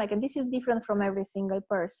stomach, and this is different from every single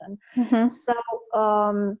person. So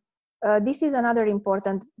this is another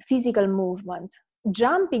important physical movement.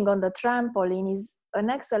 jumping on the trampoline is an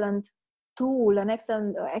excellent tool, an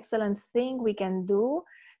excellent thing we can do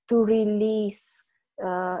to release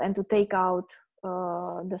and to take out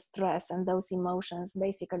the stress and those emotions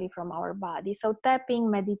basically from our body. So tapping,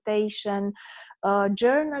 meditation,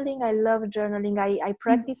 journaling. I love journaling. I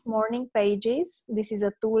practice morning pages. This is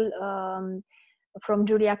a tool from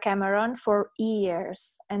Julia Cameron for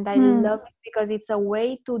years, and I love it because it's a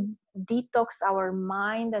way to detox our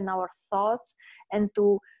mind and our thoughts, and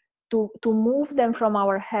to move them from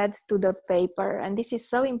our head to the paper. And this is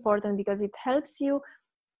so important because it helps you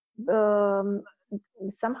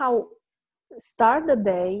somehow start the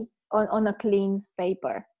day on a clean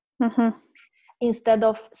paper, instead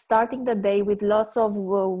of starting the day with lots of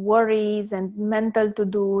worries and mental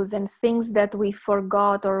to-dos and things that we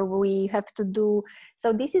forgot or we have to do.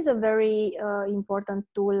 So this is a very important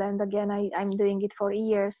tool, and again I'm doing it for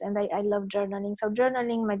years, and I love journaling. So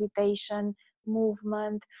journaling, meditation,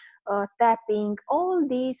 movement, tapping, all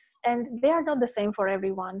these, and they are not the same for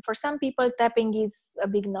everyone. For some people, tapping is a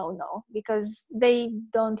big no-no because they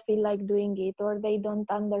don't feel like doing it, or they don't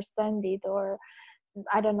understand it, or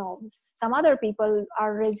I don't know. Some other people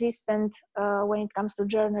are resistant when it comes to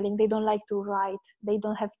journaling. They don't like to write. They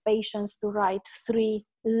don't have patience to write 3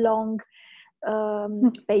 long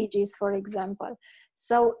pages, for example.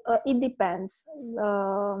 So it depends.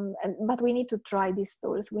 But we need to try these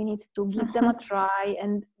tools. We need to give them a try.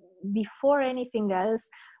 And before anything else,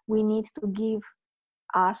 we need to give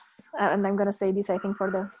us, and I'm going to say this, I think, for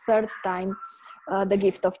the 3rd time, the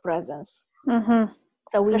gift of presence.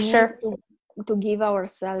 So we need to give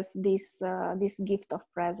ourselves this gift of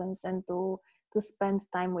presence, and to spend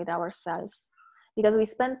time with ourselves, because we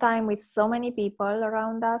spend time with so many people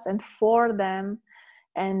around us and for them,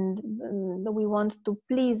 and we want to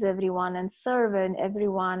please everyone and serve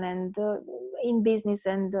everyone, and in business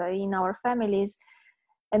and in our families,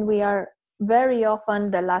 and we are very often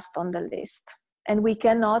the last on the list. And we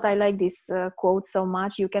cannot, I like this quote so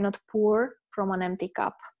much, you cannot pour from an empty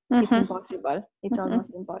cup. It's impossible. It's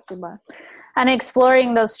almost impossible. And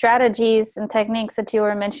exploring those strategies and techniques that you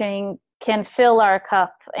were mentioning can fill our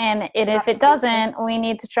cup. And if it doesn't, we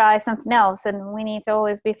need to try something else. And we need to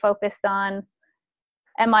always be focused on,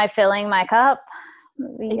 am I filling my cup?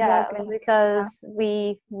 Exactly. Yeah, because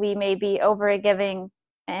we may be over-giving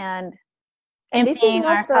and emptying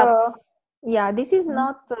our cups. This is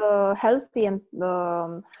not healthy and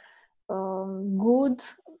good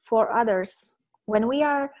for others. When we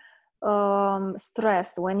are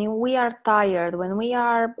stressed, when we are tired, when we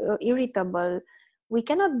are irritable, we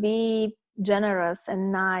cannot be generous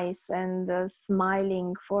and nice and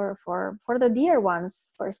smiling for the dear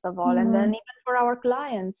ones, first of all, and then even for our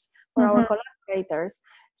clients, for our collaborators.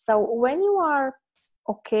 So when you are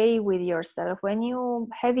okay with yourself, when you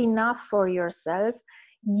have enough for yourself,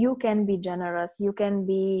 you can be generous, you can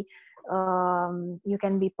be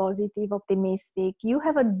positive, optimistic. You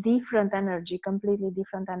have a different energy, completely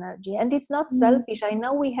different energy, and it's not selfish. I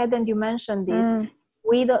know we had, and you mentioned this,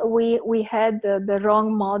 we had the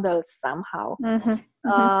wrong models somehow.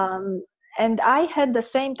 And I had the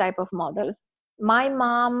same type of model. My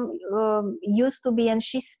mom used to be, and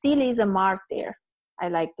she still is, a martyr. I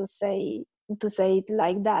like to say it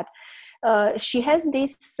like that. She has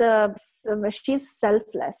this, she's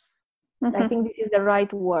selfless. I think this is the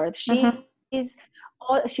right word. She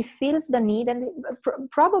feels the need, and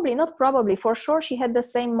for sure she had the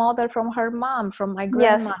same model from her mom, from my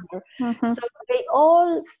grandmother. So they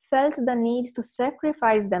all felt the need to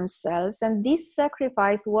sacrifice themselves, and this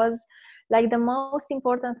sacrifice was like the most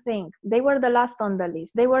important thing. They were the last on the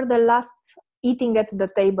list. They were the last eating at the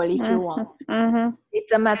table, if you want.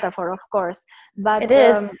 It's a metaphor, of course, but it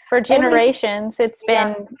is for generations. It's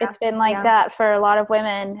been like that for a lot of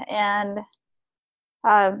women. And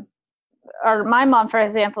or my mom, for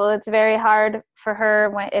example, it's very hard for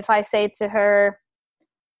her if I say to her,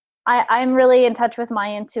 I'm really in touch with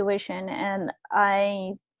my intuition, and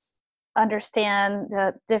I understand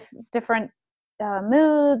different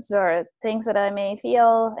moods or things that I may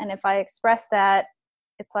feel, and if I express that,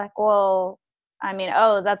 it's like, well, I mean,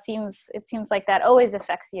 it seems like that always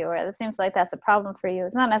affects you, or it seems like that's a problem for you.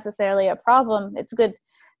 It's not necessarily a problem. It's good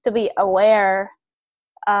to be aware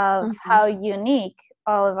of how unique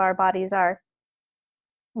all of our bodies are.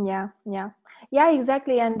 Yeah,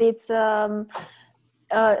 exactly. And it's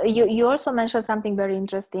you also mentioned something very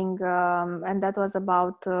interesting, and that was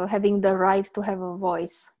about having the right to have a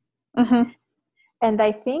voice. And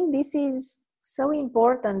I think this is so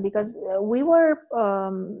important, because we were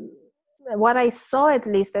what I saw, at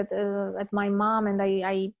least at my mom, and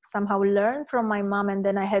I somehow learned from my mom, and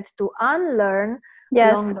then I had to unlearn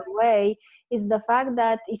along the way, is the fact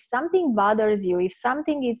that if something bothers you, if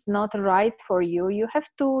something is not right for you, you have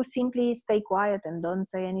to simply stay quiet and don't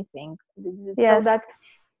say anything, so that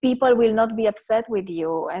people will not be upset with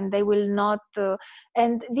you, and they will not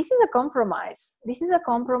and this is a compromise. This is a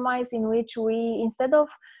compromise in which we, instead of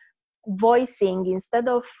voicing, instead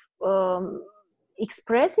of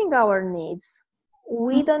expressing our needs,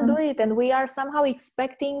 we don't do it, and we are somehow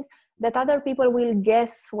expecting that other people will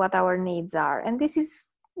guess what our needs are, and this is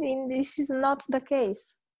not the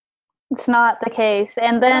case. It's not the case.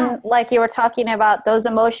 And then, like you were talking about, those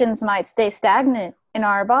emotions might stay stagnant in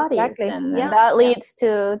our bodies. Exactly. And that leads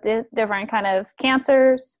to different kind of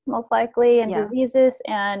cancers, most likely, and diseases,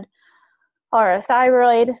 and or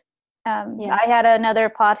thyroid. I had another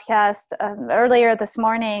podcast earlier this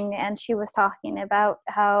morning, and she was talking about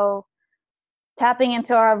how tapping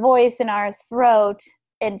into our voice and our throat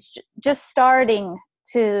and just starting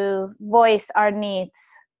to voice our needs.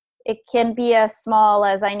 It can be as small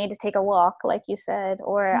as I need to take a walk, like you said,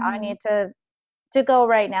 or I need to go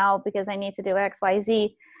right now because I need to do X, Y,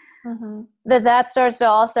 Z. That starts to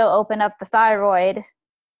also open up the thyroid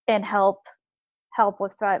and help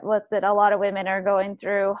with that a lot of women are going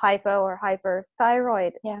through hypo or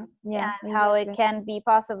hyperthyroid. How it can be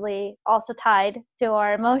possibly also tied to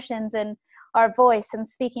our emotions and our voice and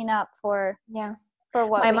speaking up for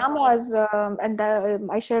what my mom was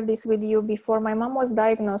I shared this with you before. My mom was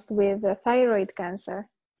diagnosed with thyroid cancer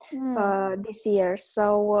this year,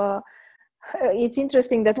 so it's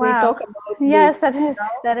interesting that we talk about this.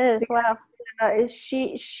 That is wow.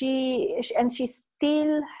 She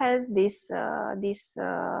still has this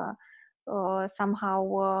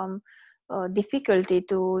somehow difficulty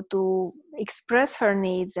to express her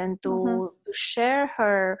needs and to share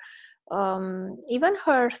her even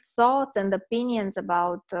her thoughts and opinions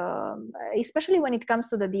about especially when it comes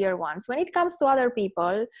to the dear ones. When it comes to other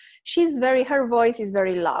people, her voice is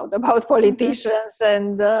very loud about politicians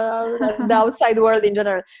and the outside world in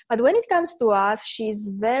general. But when it comes to us, she's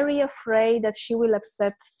very afraid that she will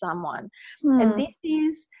upset someone. And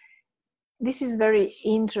this is very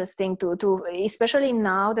interesting to especially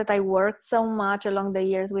now that I worked so much along the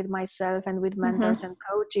years with myself and with mentors and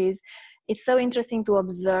coaches. It's so interesting to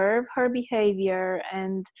observe her behavior,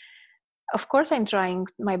 and of course I'm trying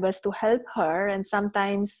my best to help her, and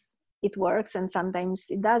sometimes it works and sometimes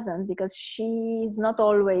it doesn't, because she is not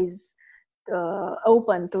always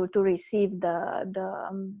open to receive the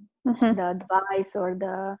advice or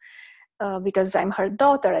the because I'm her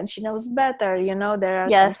daughter and she knows better, there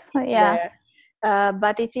are some there.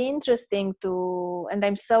 But it's interesting and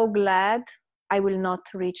I'm so glad I will not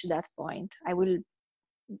reach that point.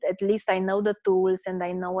 At least I know the tools and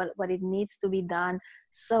I know what it needs to be done,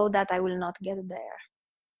 so that I will not get there.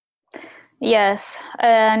 Yes.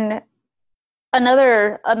 And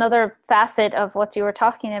another facet of what you were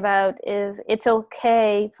talking about is it's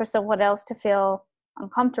okay for someone else to feel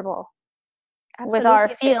uncomfortable with our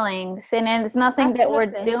feelings, and it's nothing that we're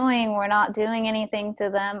doing. We're not doing anything to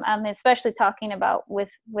them. Especially talking about with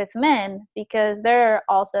men, because they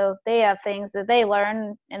have things that they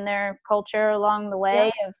learn in their culture along the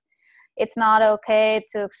way of it's not okay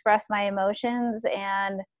to express my emotions,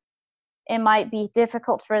 and it might be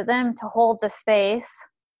difficult for them to hold the space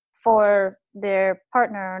for their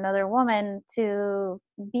partner or another woman to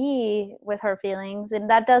be with her feelings. And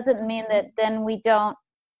that doesn't mean that then we don't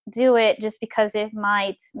do it just because it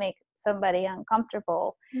might make somebody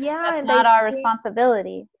uncomfortable. That's not our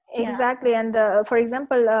responsibility. Exactly. And for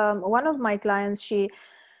example, one of my clients, she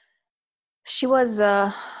was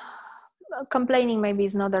complaining, maybe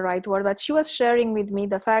is not the right word, but she was sharing with me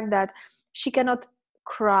the fact that she cannot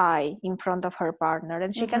cry in front of her partner,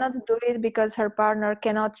 and she cannot do it because her partner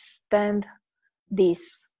cannot stand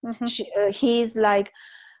this. He's like,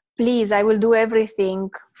 please, I will do everything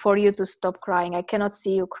for you to stop crying. I cannot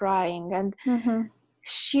see you crying. And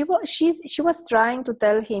she was trying to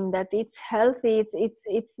tell him that it's healthy,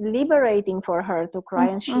 it's liberating for her to cry,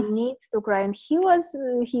 and she needs to cry. And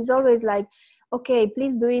he's always like, okay,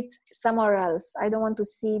 please do it somewhere else. I don't want to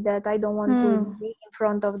see that. I don't want to be in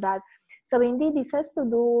front of that. So indeed, this has to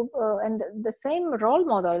do, and the same role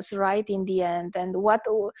models, right, in the end. And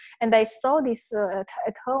I saw this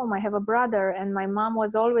at home. I have a brother, and my mom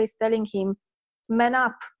was always telling him, man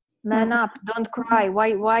up, don't cry.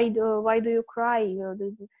 Why do you cry?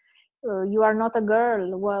 You are not a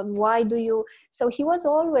girl. Well, why do you? So he was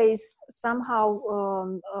always somehow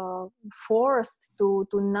forced to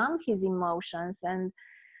numb his emotions, and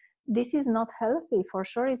this is not healthy. For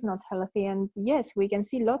sure it's not healthy. And yes, we can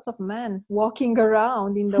see lots of men walking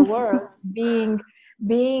around in the world being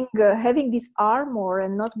having this armor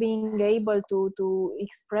and not being able to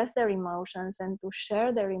express their emotions and to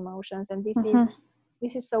share their emotions. And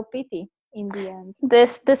this is so pity in the end.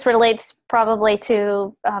 This relates probably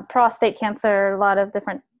to prostate cancer, a lot of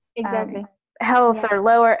different Exactly. health or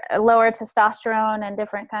lower testosterone and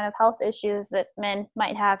different kind of health issues that men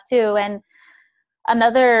might have too. And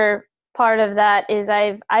another part of that is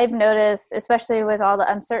I've noticed, especially with all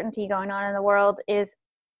the uncertainty going on in the world, is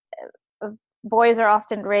boys are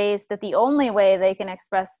often raised that the only way they can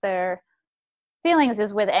express their feelings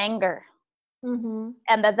is with anger, and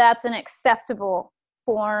that's an acceptable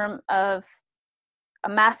form of a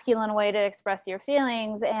masculine way to express your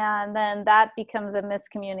feelings. And then that becomes a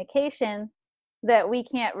miscommunication that we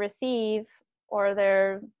can't receive,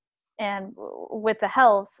 and with the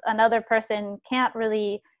health, another person can't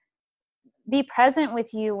really be present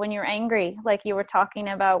with you when you're angry, like you were talking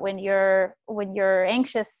about. When you're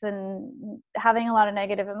anxious and having a lot of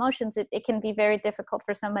negative emotions, it can be very difficult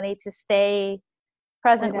for somebody to stay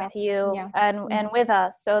present with you and with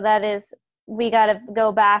us. So that is, we got to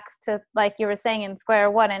go back to, like you were saying, in square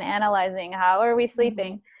one, and analyzing, how are we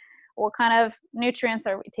sleeping, what kind of nutrients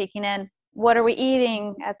are we taking in, what are we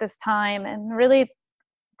eating at this time, and really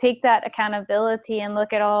take that accountability and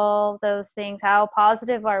look at all those things. How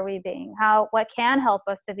positive are we being? What can help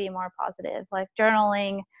us to be more positive, like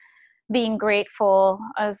journaling, being grateful.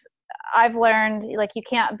 As I've learned, like, you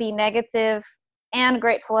can't be negative and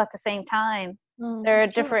grateful at the same time. They're a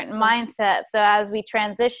different mindset. So as we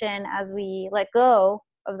transition, as we let go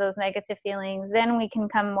of those negative feelings, then we can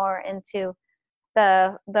come more into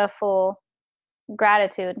the full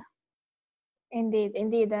gratitude. Indeed.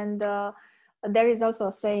 And there is also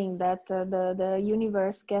a saying that the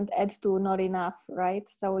universe can't add to not enough, right?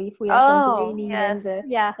 So if we are complaining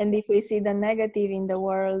and if we see the negative in the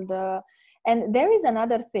world, and there is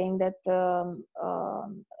another thing that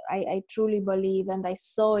I truly believe, and I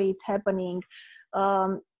saw it happening,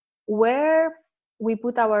 where we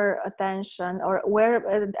put our attention, or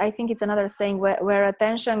where I think it's another saying, where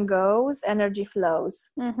attention goes, energy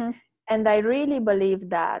flows. And I really believe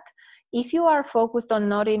that if you are focused on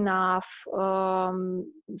not enough,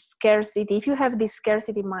 scarcity, if you have this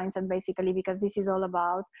scarcity mindset, basically, because this is all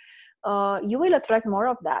about, you will attract more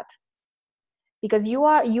of that. Because you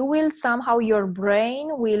will somehow, your brain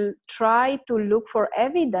will try to look for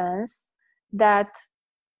evidence that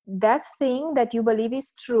thing that you believe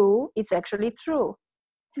is true, it's actually true.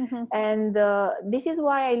 And this is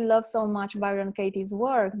why I love so much Byron Katie's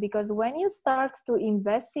work, because when you start to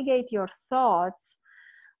investigate your thoughts,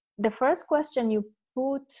 the first question you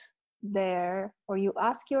put there, or you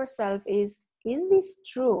ask yourself, is this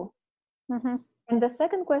true? And the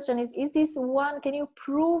second question is this one, can you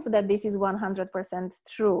prove that this is 100%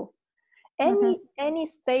 true? Any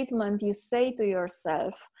statement you say to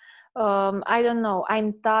yourself, I don't know,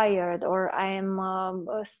 I'm tired, or I'm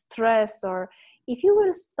stressed, or if you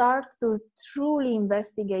will start to truly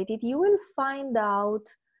investigate it, you will find out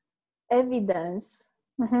evidence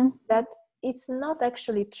that it's not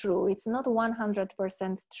actually true. It's not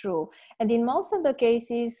 100% true. And in most of the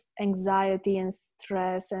cases, anxiety and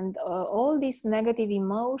stress and all these negative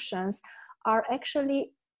emotions are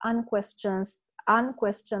actually unquestioned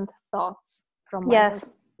thoughts from my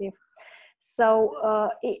perspective. So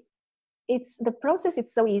it's the process.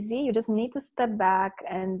 It's so easy. You just need to step back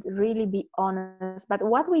and really be honest. But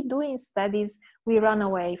what we do instead is we run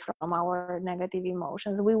away from our negative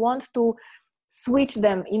emotions. We want to switch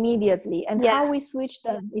them immediately. And how we switch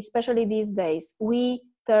them, especially these days, we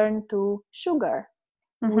turn to sugar.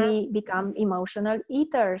 We become emotional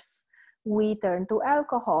eaters. We turn to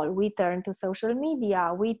alcohol. We turn to social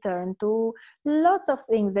media. We turn to lots of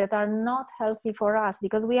things that are not healthy for us,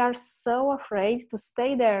 because we are so afraid to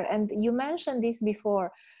stay there. And you mentioned this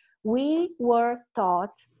before. We were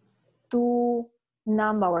taught to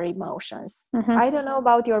numb our emotions. I don't know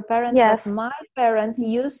about your parents, but my parents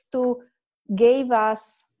used to gave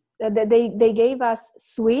us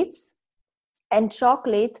sweets and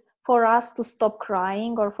chocolate for us to stop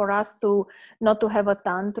crying, or for us to not to have a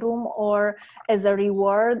tantrum, or as a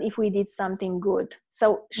reward if we did something good.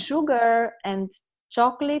 So sugar and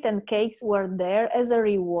chocolate and cakes were there as a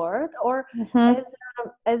reward, or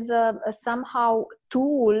as a somehow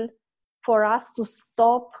tool for us to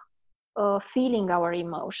stop feeling our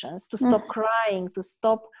emotions, to stop crying, to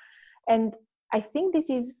stop. And I think this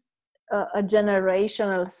is a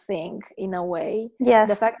generational thing in a way.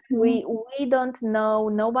 The fact we don't know,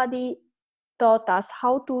 nobody taught us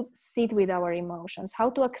how to sit with our emotions, how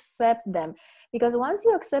to accept them. Because once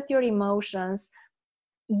you accept your emotions,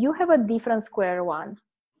 you have a different square one.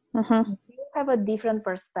 Mm-hmm. You have a different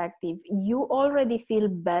perspective. You already feel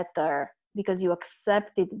better because you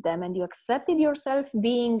accepted them and you accepted yourself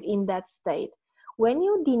being in that state. When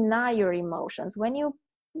you deny your emotions, when you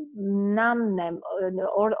numb them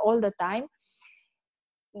all the time,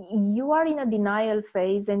 you are in a denial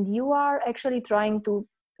phase and you are actually trying to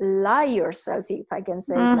lie yourself, if I can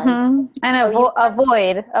say it like that. And So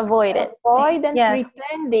avoid it. avoid and Yes.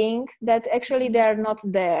 pretending that actually they are not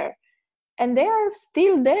there, and they are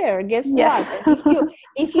still there. Guess Yes. what?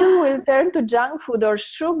 If you will turn to junk food or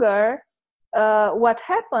sugar,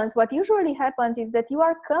 what usually happens is that you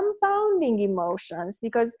are compounding emotions,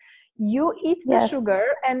 because you eat the Yes. sugar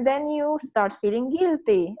and then you start feeling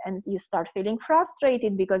guilty and you start feeling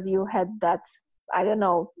frustrated because you had that, I don't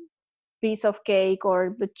know, piece of cake or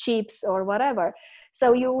the chips or whatever.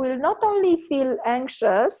 So you will not only feel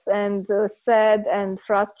anxious and sad and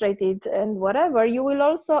frustrated and whatever, you will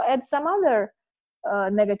also add some other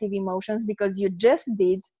negative emotions because you just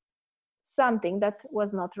did something that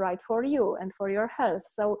was not right for you and for your health.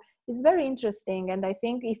 So it's very interesting, and I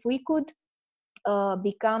think if we could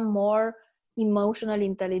become more emotionally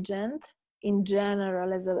intelligent in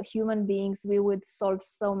general as a human beings, we would solve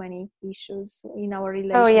so many issues in our Oh,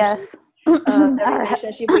 relationship. yes. The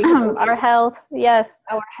relationship we have with Our health. Yes.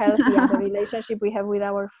 our health, yeah, the relationship we have with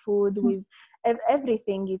our food, with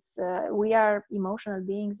everything. It's we are emotional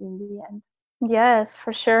beings in the end. Yes,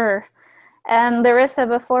 for sure. And Larissa,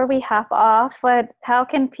 before we hop off, how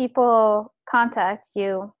can people contact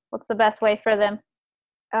you? What's the best way for them?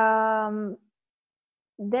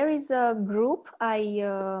 There is a group I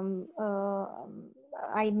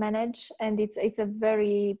manage, and it's a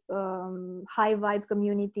very high vibe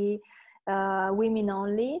community, women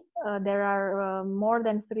only. There are more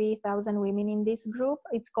than 3,000 women in this group.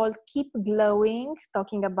 It's called Keep Glowing,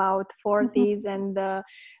 talking about 40s and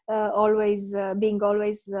always being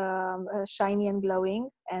always shiny and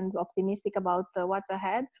glowing and optimistic about what's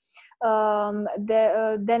ahead.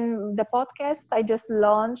 Then the podcast I just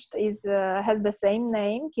launched is has the same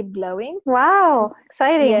name, Keep Glowing. Wow,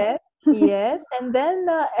 exciting. Yes, yes. And then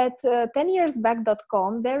at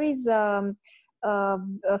 10yearsback.com there is a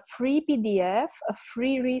free PDF, a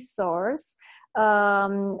free resource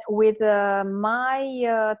with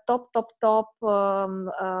my top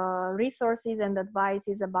resources and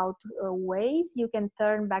advices about ways you can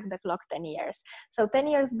turn back the clock 10 years. So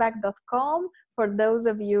 10yearsback.com, for those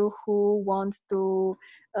of you who want to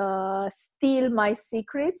steal my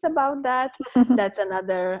secrets about that, that's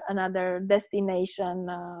another destination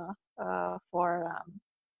for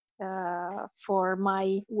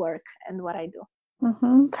my work and what I do.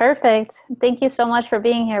 Perfect. Thank you so much for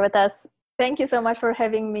being here with us. Thank you so much for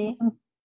having me.